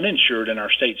who are uninsured in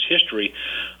our state's history.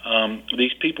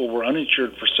 These people were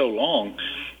uninsured for so long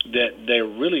that they're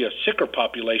really a sicker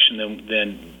population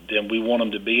than we want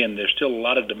them to be, and there's still a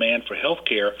lot of demand for health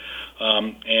care.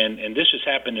 And this has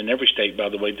happened in every state, by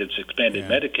the way, that's expanded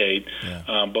Medicaid.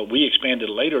 Yeah. But we expanded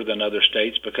later than other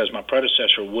states because my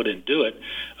predecessor wouldn't do it.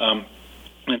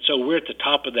 And so we're at the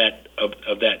top of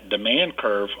that demand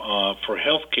curve for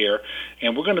health care,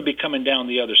 and we're going to be coming down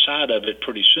the other side of it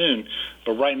pretty soon.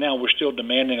 But right now we're still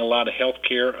demanding a lot of health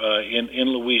care in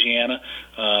Louisiana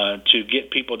to get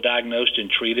people diagnosed and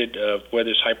treated, whether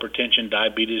it's hypertension,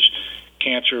 diabetes,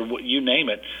 cancer, you name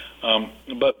it.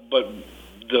 But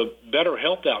the better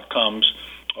health outcomes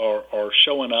are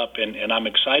showing up, and I'm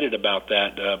excited about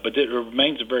that. But it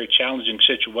remains a very challenging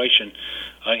situation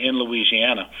in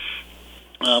Louisiana.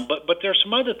 But there are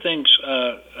some other things,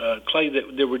 Clay,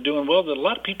 that we're doing well that a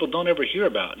lot of people don't ever hear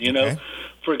about.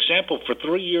 For example, for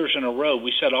 3 years in a row,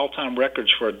 we set all-time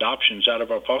records for adoptions out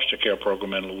of our foster care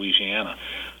program in Louisiana.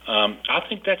 I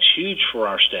think that's huge for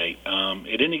our state.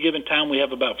 At any given time, we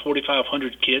have about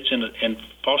 4,500 kids in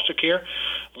foster care.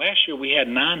 Last year, we had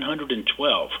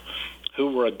 912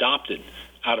 who were adopted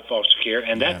out of foster care,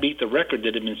 and that beat the record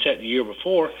that had been set the year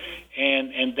before,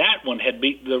 and that one had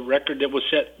beat the record that was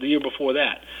set the year before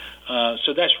that.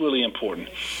 So that's really important.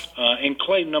 And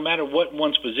Clay, no matter what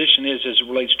one's position is as it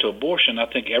relates to abortion, I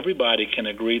think everybody can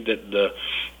agree that the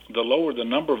lower the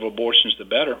number of abortions, the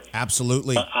better.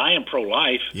 Absolutely. I am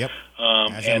pro-life. Yep.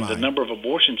 And the number of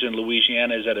abortions in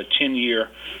Louisiana is at a 10-year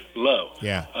low.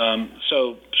 Yeah.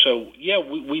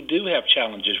 We do have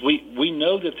challenges. We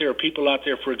know that there are people out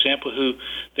there, for example, who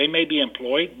they may be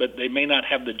employed, but they may not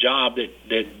have the job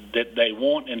that they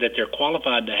want and that they're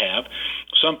qualified to have.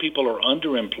 Some people are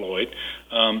underemployed,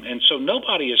 and so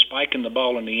nobody is spiking the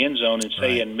ball in the end zone and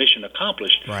saying mission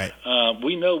accomplished. Right.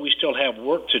 We know we still have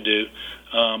work to do,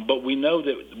 but we know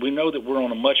that we're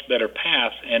on a much better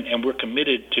path, and we're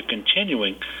committed to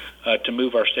continuing to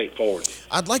move our state forward.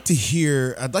 I'd like to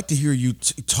hear you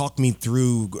talk me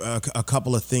through a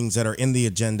couple of things that are in the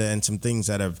agenda and some things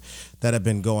that have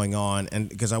been going on, and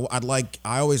because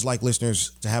I always like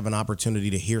listeners to have an opportunity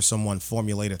to hear someone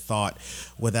formulate a thought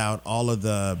without all of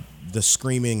the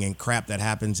screaming and crap that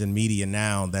happens in media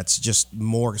now. That's just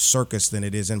more circus than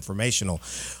it is informational.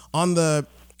 On the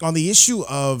issue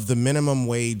of the minimum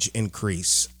wage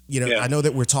increase, I know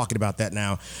that we're talking about that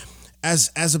now.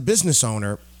 As a business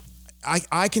owner,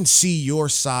 I can see your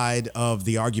side of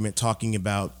the argument talking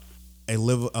about a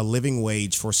living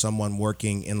wage for someone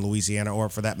working in Louisiana, or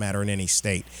for that matter in any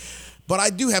state. But I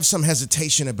do have some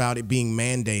hesitation about it being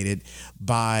mandated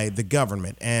by the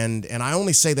government. And I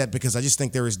only say that because I just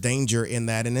think there is danger in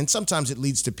that. And then sometimes it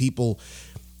leads to people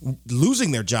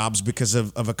losing their jobs because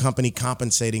of a company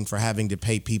compensating for having to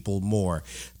pay people more.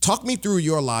 Talk me through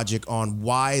your logic on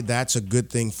why that's a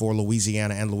good thing for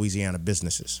Louisiana and Louisiana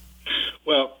businesses.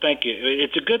 Well, thank you.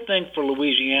 It's a good thing for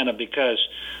Louisiana because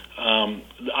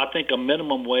I think a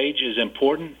minimum wage is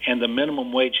important, and the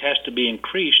minimum wage has to be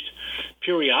increased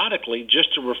periodically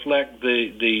just to reflect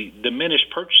the diminished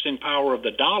purchasing power of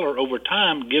the dollar over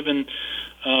time, given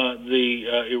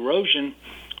the erosion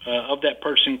of that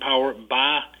purchasing power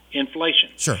by inflation.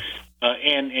 Sure.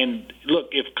 And look,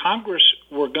 if Congress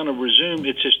were going to resume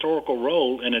its historical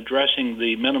role in addressing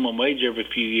the minimum wage every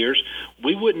few years,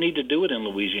 we wouldn't need to do it in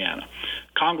Louisiana.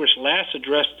 Congress last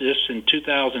addressed this in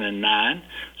 2009,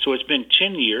 so it's been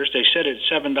 10 years. They set it at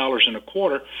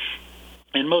 $7.25,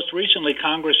 and most recently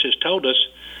Congress has told us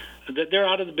that they're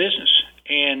out of the business,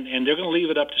 and they're going to leave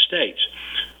it up to states.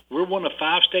 We're one of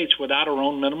 5 states without our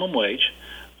own minimum wage,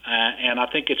 and I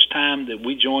think it's time that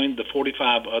we join the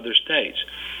 45 other states.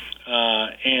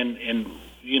 And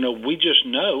we just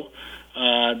know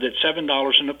that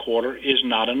 $7.25 is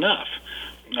not enough.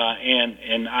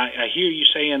 And I hear you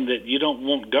saying that you don't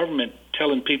want government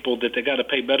telling people that they got to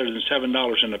pay better than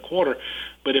 $7.25,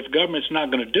 but if government's not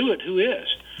going to do it, who is?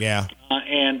 Yeah. A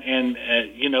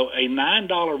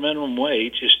 $9 minimum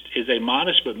wage is a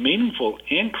modest but meaningful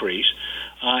increase.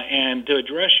 And to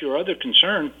address your other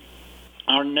concern,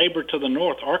 our neighbor to the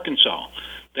north, Arkansas,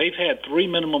 they've had 3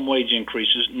 minimum wage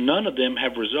increases. None of them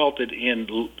have resulted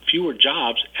in fewer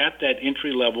jobs at that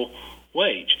entry-level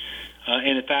wage.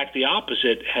 And, in fact, the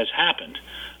opposite has happened.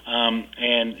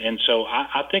 And so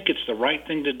I think it's the right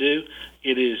thing to do.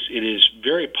 It is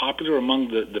very popular among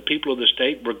the people of the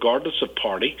state, regardless of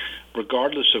party,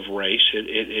 regardless of race.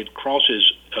 It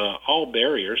crosses all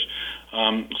barriers.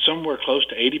 Somewhere close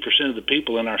to 80% of the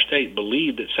people in our state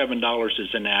believe that $7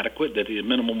 is inadequate, that the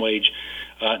minimum wage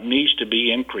needs to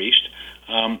be increased.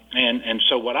 And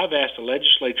so what I've asked the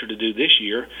legislature to do this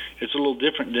year is a little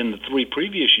different than the 3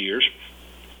 previous years,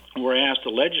 where I asked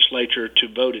the legislature to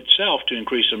vote itself to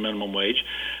increase the minimum wage.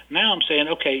 Now I'm saying,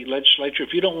 okay, legislature,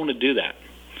 if you don't want to do that,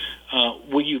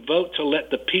 will you vote to let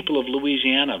the people of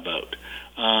Louisiana vote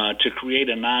to create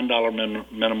a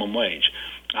 $9 minimum wage?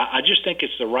 I just think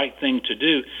it's the right thing to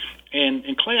do.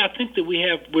 And Clay, I think that we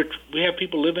have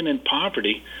people living in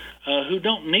poverty who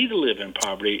don't need to live in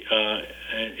poverty,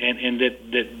 and that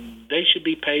they should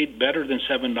be paid better than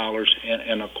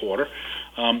 $7.25.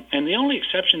 And the only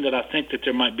exception that I think that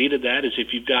there might be to that is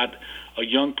if you've got a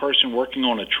young person working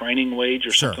on a training wage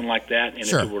or something like that, and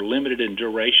if it were limited in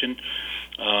duration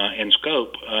and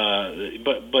scope.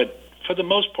 But for the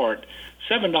most part,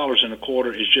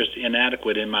 $7.25 is just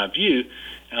inadequate in my view.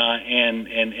 And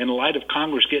in light of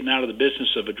Congress getting out of the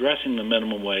business of addressing the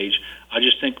minimum wage, I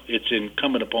just think it's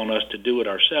incumbent upon us to do it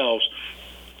ourselves.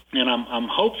 And I'm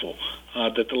hopeful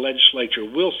that the legislature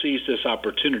will seize this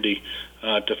opportunity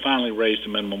to finally raise the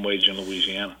minimum wage in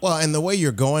Louisiana. Well, and the way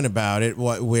you're going about it,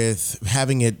 with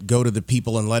having it go to the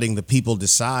people and letting the people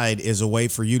decide, is a way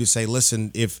for you to say,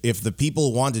 listen, if the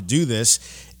people want to do this,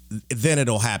 then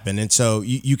it'll happen. And so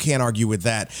you can't argue with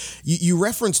that. You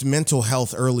referenced mental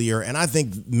health earlier, and I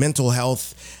think mental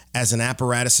health as an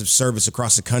apparatus of service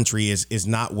across the country is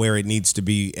not where it needs to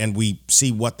be. And we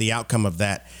see what the outcome of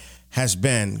that has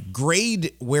been.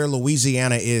 Grade where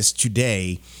Louisiana is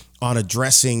today on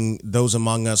addressing those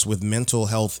among us with mental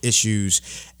health issues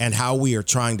and how we are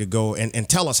trying to go, and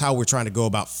tell us how we're trying to go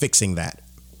about fixing that.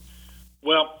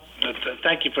 Well,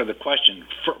 thank you for the question.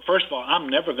 First of all, I'm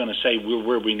never going to say we're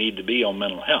where we need to be on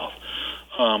mental health.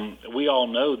 We all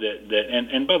know that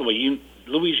and by the way,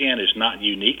 Louisiana is not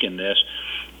unique in this,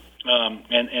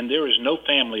 and there is no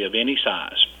family of any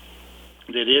size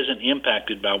that isn't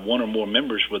impacted by one or more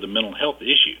members with a mental health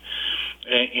issue.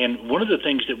 And one of the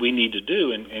things that we need to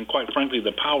do, and quite frankly,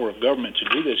 the power of government to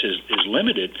do this is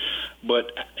limited,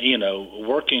 but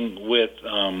working with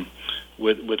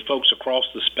folks across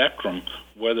the spectrum,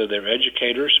 whether they're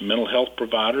educators, mental health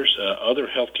providers, other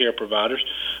healthcare providers,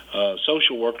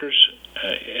 social workers,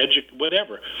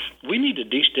 whatever, we need to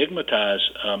destigmatize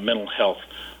mental health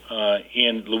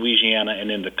in Louisiana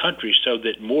and in the country so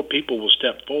that more people will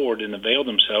step forward and avail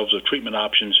themselves of treatment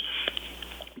options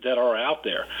that are out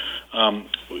there.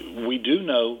 We do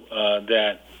know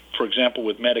that, for example,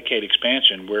 with Medicaid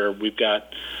expansion, where we've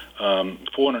got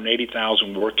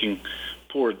 480,000 working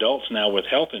poor adults now with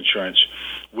health insurance,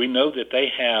 we know that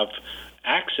they have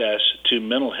access to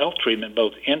mental health treatment,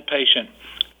 both inpatient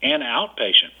and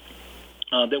outpatient,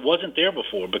 that wasn't there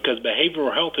before, because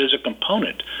behavioral health is a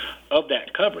component of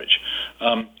that coverage.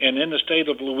 And in the state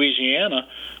of Louisiana,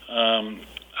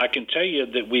 I can tell you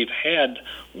that we've had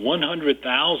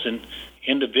 100,000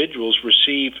 individuals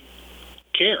receive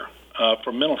care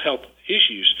for mental health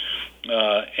issues,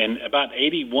 and about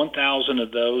 81,000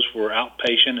 of those were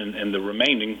outpatient, and the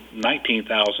remaining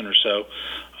 19,000 or so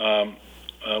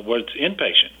was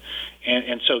inpatient.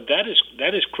 And so that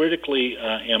is critically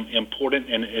important,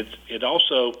 and it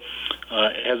also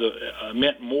has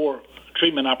meant more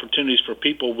treatment opportunities for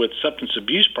people with substance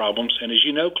abuse problems. And as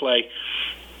you know, Clay,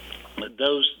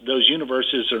 those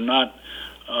universes are not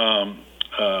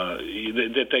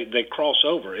that they cross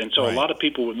over. And so a lot of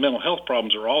people with mental health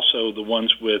problems are also the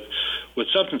ones with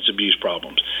substance abuse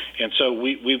problems. And so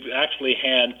we've actually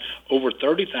had over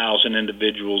 30,000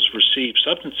 individuals receive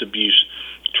substance abuse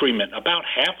treatment, about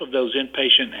half of those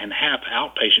inpatient and half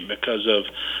outpatient because of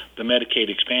the Medicaid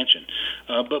expansion.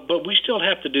 But we still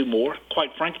have to do more.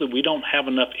 Quite frankly, we don't have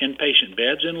enough inpatient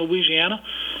beds in Louisiana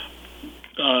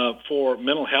for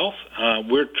mental health.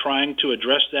 We're trying to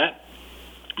address that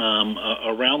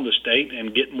around the state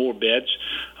and get more beds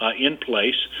in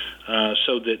place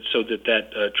so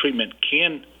that treatment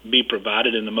can be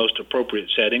provided in the most appropriate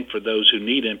setting for those who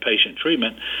need inpatient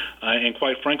treatment. And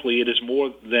quite frankly, it is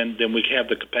more than we have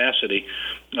the capacity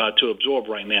to absorb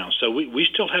right now. So we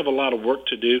still have a lot of work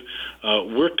to do.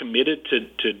 We're committed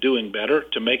to doing better,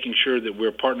 to making sure that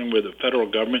we're partnering with the federal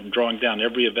government and drawing down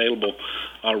every available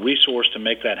resource to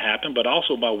make that happen, but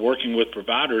also by working with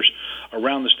providers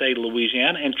around the state of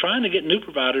Louisiana and trying to get new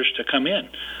providers to come in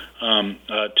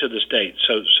to the state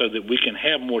so that we can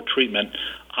have more treatment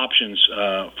options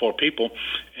for people,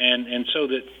 and so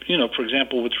that, for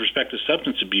example, with respect to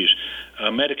substance abuse,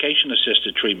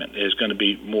 medication-assisted treatment is going to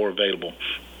be more available.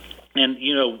 And,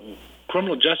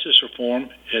 criminal justice reform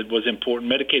was important.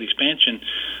 Medicaid expansion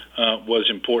was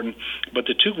important, but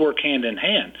the two work hand in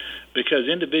hand because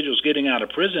individuals getting out of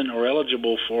prison are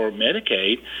eligible for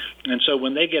Medicaid, and so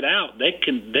when they get out, they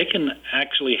can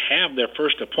actually have their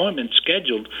first appointment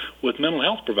scheduled with mental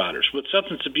health providers, with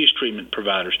substance abuse treatment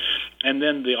providers, and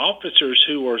then the officers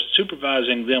who are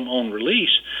supervising them on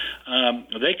release,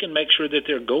 they can make sure that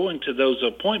they're going to those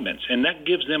appointments, and that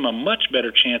gives them a much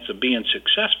better chance of being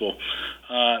successful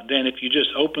than if you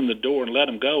just open the door and let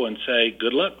them go and say,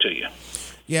 good luck to you.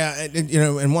 Yeah,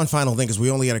 and one final thing, because we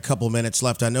only got a couple minutes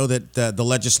left. I know that the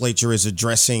legislature is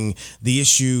addressing the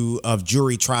issue of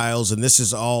jury trials, and this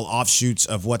is all offshoots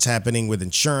of what's happening with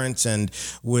insurance and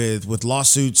with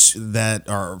lawsuits that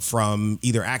are from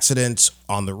either accidents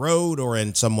on the road or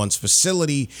in someone's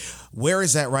facility. Where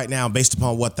is that right now, based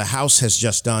upon what the House has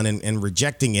just done and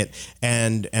rejecting it,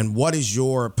 and what is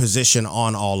your position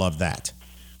on all of that?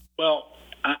 Well,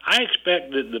 I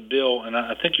expect that the bill, and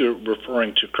I think you're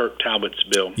referring to Kirk Talbot's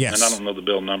bill, yes, and I don't know the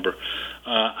bill number.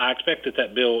 I expect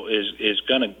that bill is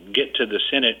going to get to the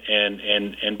Senate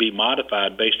and be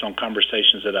modified based on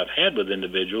conversations that I've had with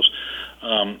individuals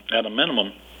at a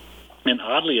minimum. And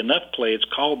oddly enough, Clay, it's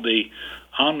called the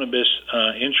Omnibus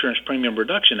Insurance Premium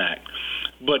Reduction Act.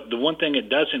 But the one thing it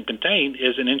doesn't contain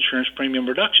is an insurance premium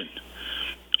reduction.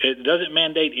 It doesn't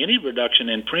mandate any reduction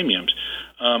in premiums.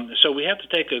 So we have to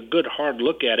take a good hard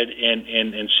look at it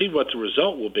and see what the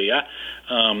result will be.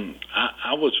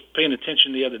 I was paying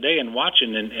attention the other day and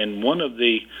watching, and one of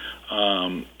the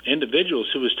individuals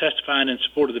who was testifying in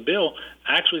support of the bill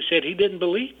actually said he didn't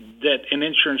believe that an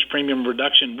insurance premium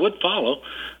reduction would follow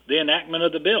the enactment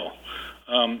of the bill.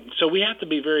 So we have to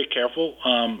be very careful,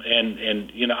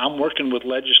 and I'm working with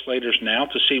legislators now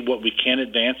to see what we can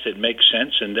advance that makes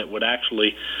sense and that would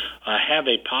actually have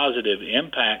a positive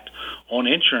impact on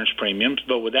insurance premiums,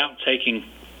 but without taking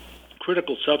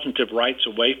critical substantive rights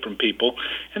away from people.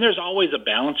 And there's always a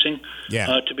balancing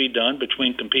to be done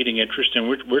between competing interests, and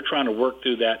we're trying to work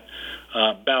through that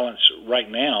balance right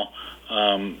now,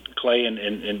 Clay,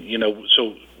 and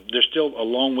so there's still a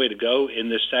long way to go in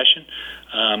this session,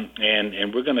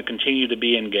 and we're going to continue to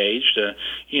be engaged.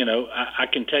 I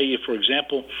can tell you, for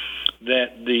example,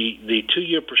 that the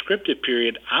 2-year prescriptive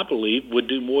period, I believe, would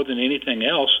do more than anything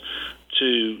else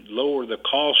to lower the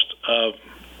cost of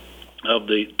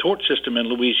the tort system in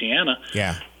Louisiana.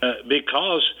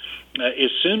 Because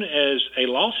as soon as a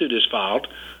lawsuit is filed,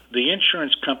 the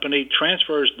insurance company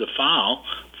transfers the file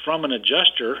from an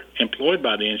adjuster employed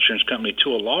by the insurance company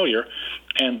to a lawyer,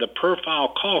 and the per-file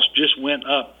cost just went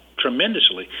up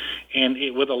tremendously.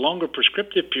 And with a longer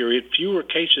prescriptive period, fewer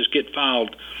cases get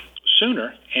filed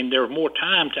sooner, and there's more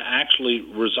time to actually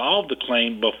resolve the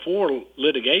claim before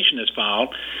litigation is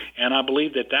filed. And I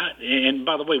believe that and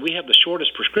by the way, we have the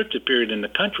shortest prescriptive period in the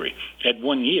country at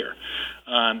 1 year.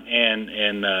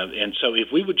 And so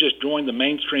if we would just join the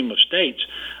mainstream of states,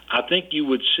 I think you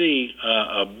would see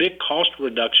a big cost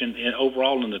reduction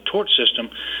overall in the tort system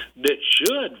that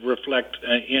should reflect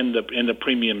in the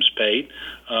premiums paid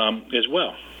as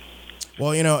well.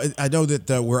 Well, I know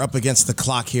that we're up against the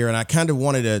clock here, and I kind of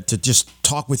wanted to just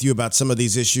talk with you about some of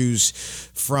these issues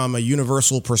from a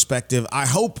universal perspective. I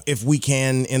hope if we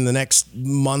can, in the next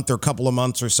month or couple of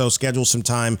months or so, schedule some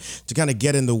time to kind of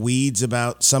get in the weeds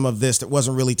about some of this. There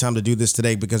wasn't really time to do this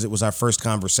today because it was our first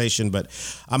conversation, but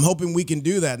I'm hoping we can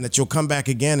do that and that you'll come back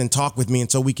again and talk with me,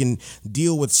 and so we can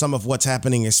deal with some of what's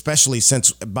happening, especially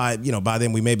since by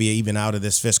then we may be even out of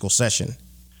this fiscal session.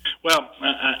 Well,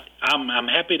 I'm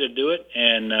happy to do it,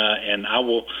 and I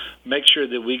will make sure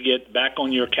that we get back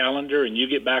on your calendar and you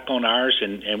get back on ours,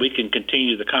 and we can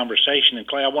continue the conversation. And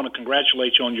Clay, I want to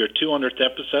congratulate you on your 200th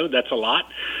episode. That's a lot.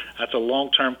 That's a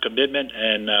long-term commitment,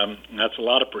 and that's a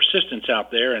lot of persistence out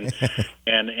there. And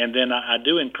and then I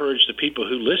do encourage the people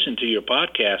who listen to your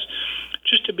podcast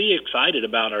just to be excited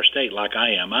about our state like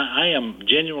I am. I am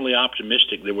genuinely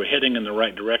optimistic that we're heading in the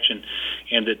right direction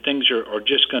and that things are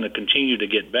just going to continue to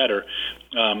get better.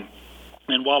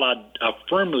 And while I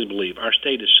firmly believe our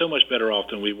state is so much better off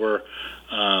than we were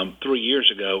 3 years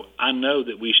ago, I know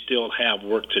that we still have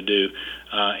work to do,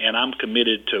 and I'm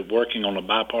committed to working on a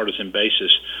bipartisan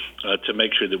basis to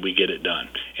make sure that we get it done.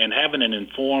 And having an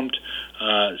informed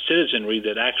citizenry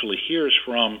that actually hears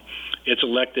from its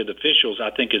elected officials, I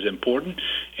think, is important.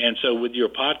 And so with your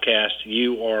podcast,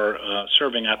 you are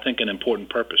serving, I think, an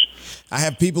important purpose. I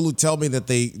have people who tell me that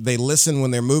they listen when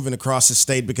they're moving across the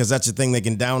state because that's the thing, they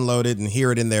can download it and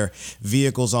hear it in their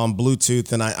vehicles on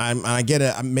Bluetooth. And I get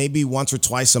it maybe once or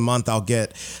twice a month. I'll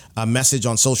get a message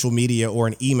on social media or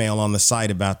an email on the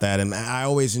site about that. And I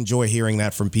always enjoy hearing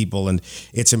that from people, and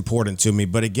it's important to me.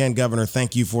 But again, Governor,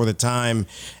 thank you for the time.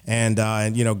 And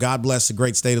God bless the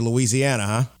great state of Louisiana,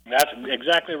 huh? That's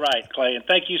exactly right, Clay, and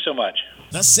thank you so much.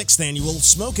 The 6th annual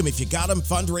Smoke 'em If You Got 'em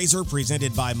fundraiser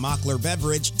presented by Mockler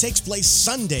Beverage takes place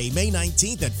Sunday, May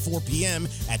 19th at 4 p.m.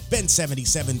 at Ben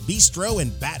 77 Bistro in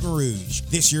Baton Rouge.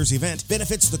 This year's event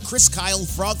benefits the Chris Kyle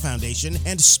Frog Foundation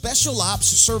and Special Ops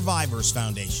Survivors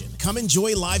Foundation. Come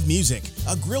enjoy live music,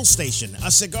 a grill station,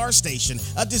 a cigar station,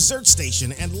 a dessert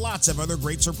station, and lots of other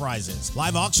great surprises.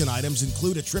 Live auction items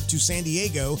include a trip to San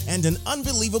Diego and an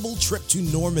unbelievable trip to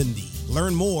Normandy.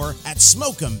 Learn more at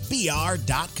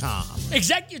Smoke'emBR.com.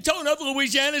 Executone of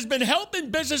Louisiana has been helping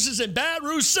businesses in Baton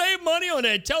Rouge save money on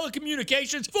their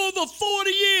telecommunications for over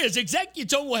 40 years.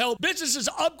 Executone will help businesses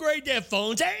upgrade their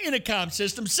phones and intercom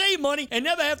systems, save money, and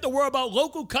never have to worry about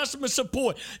local customer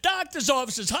support. Doctors'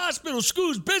 offices, hospitals,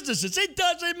 schools, businesses, it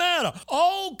doesn't matter.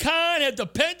 All kind have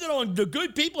depended on the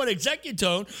good people at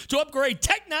Executone to upgrade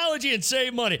technology and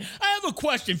save money. I have a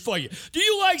question for you. Do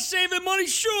you like saving money?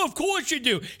 Sure, of course you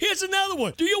do. Here's another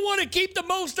one. Do you want to keep the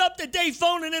most up-to-date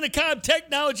phone and intercom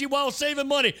technology while saving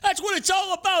money? That's what it's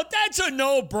all about. That's a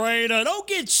no-brainer. Don't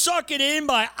get suckered in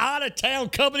by out-of-town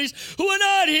companies who are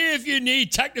not here if you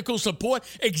need technical support.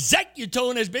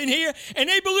 Executone has been here, and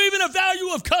they believe in the value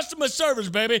of customer service,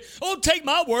 baby. Don't take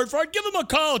my word for it. Give them a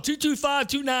call,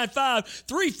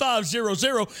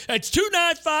 225-295-3500. That's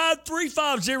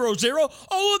 295-3500.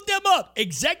 Or look them up,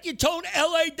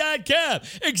 ExecutoneLA.com.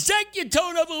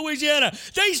 Executone of Louisiana.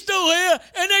 They still here,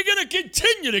 and they're going to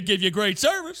continue to give you great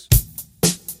service.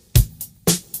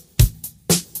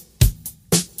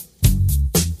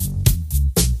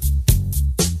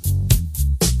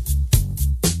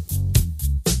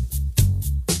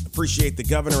 Appreciate the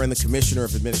governor and the commissioner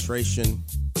of administration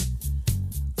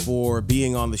for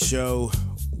being on the show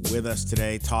with us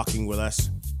today, talking with us.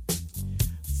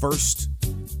 First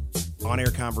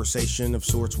on-air conversation of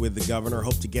sorts with the governor.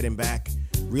 Hope to get him back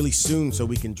really soon so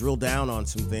we can drill down on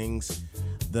some things.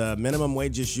 The minimum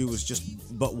wage issue was just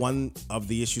but one of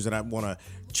the issues that I want to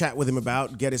chat with him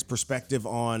about, get his perspective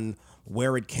on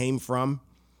where it came from,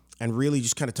 and really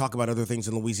just kind of talk about other things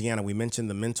in Louisiana. We mentioned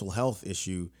the mental health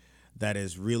issue that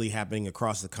is really happening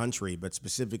across the country, but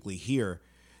specifically here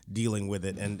dealing with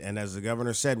it. And as the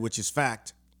governor said, which is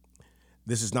fact,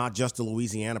 this is not just a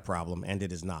Louisiana problem, and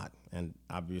it is not. And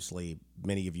obviously,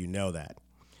 many of you know that.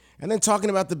 And then talking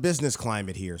about the business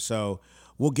climate here. So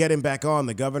we'll get him back on.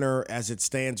 The governor, as it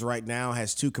stands right now,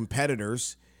 has two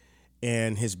competitors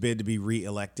in his bid to be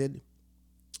reelected.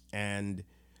 And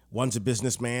one's a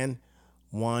businessman,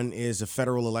 one is a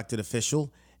federal elected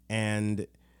official, and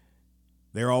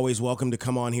they're always welcome to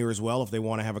come on here as well if they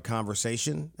want to have a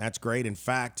conversation. That's great. In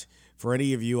fact, for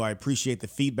any of you, I appreciate the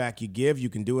feedback you give. You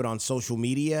can do it on social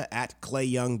media at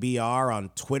ClayYoungBR on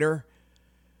Twitter,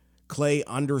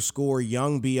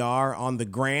 Clay_YoungBR on the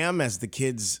gram, as the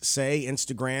kids say,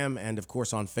 Instagram, and of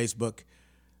course on Facebook.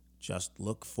 Just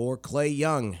look for Clay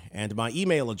Young. And my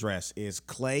email address is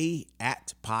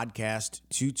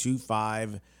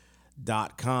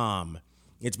clay@podcast225.com.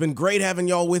 It's been great having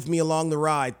y'all with me along the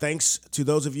ride. Thanks to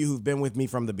those of you who've been with me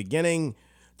from the beginning,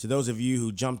 to those of you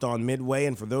who jumped on midway,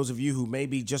 and for those of you who may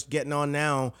be just getting on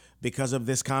now because of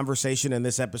this conversation and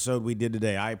this episode we did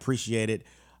today. I appreciate it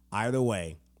either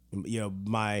way. You know,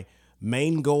 my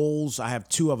main goals, I have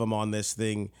two of them on this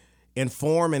thing: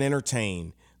 inform and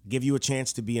entertain. Give you a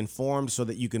chance to be informed so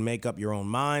that you can make up your own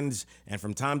minds, and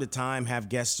from time to time have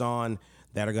guests on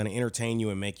that are going to entertain you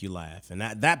and make you laugh. And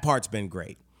that part's been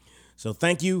great. So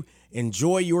thank you.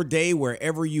 Enjoy your day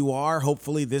wherever you are.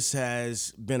 Hopefully this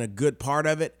has been a good part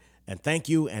of it. And thank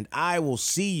you. And I will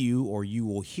see you, or you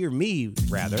will hear me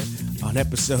rather, on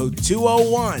episode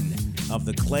 201 of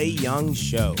The Clay Young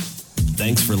Show.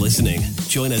 Thanks for listening.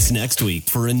 Join us next week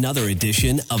for another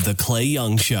edition of The Clay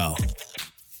Young Show.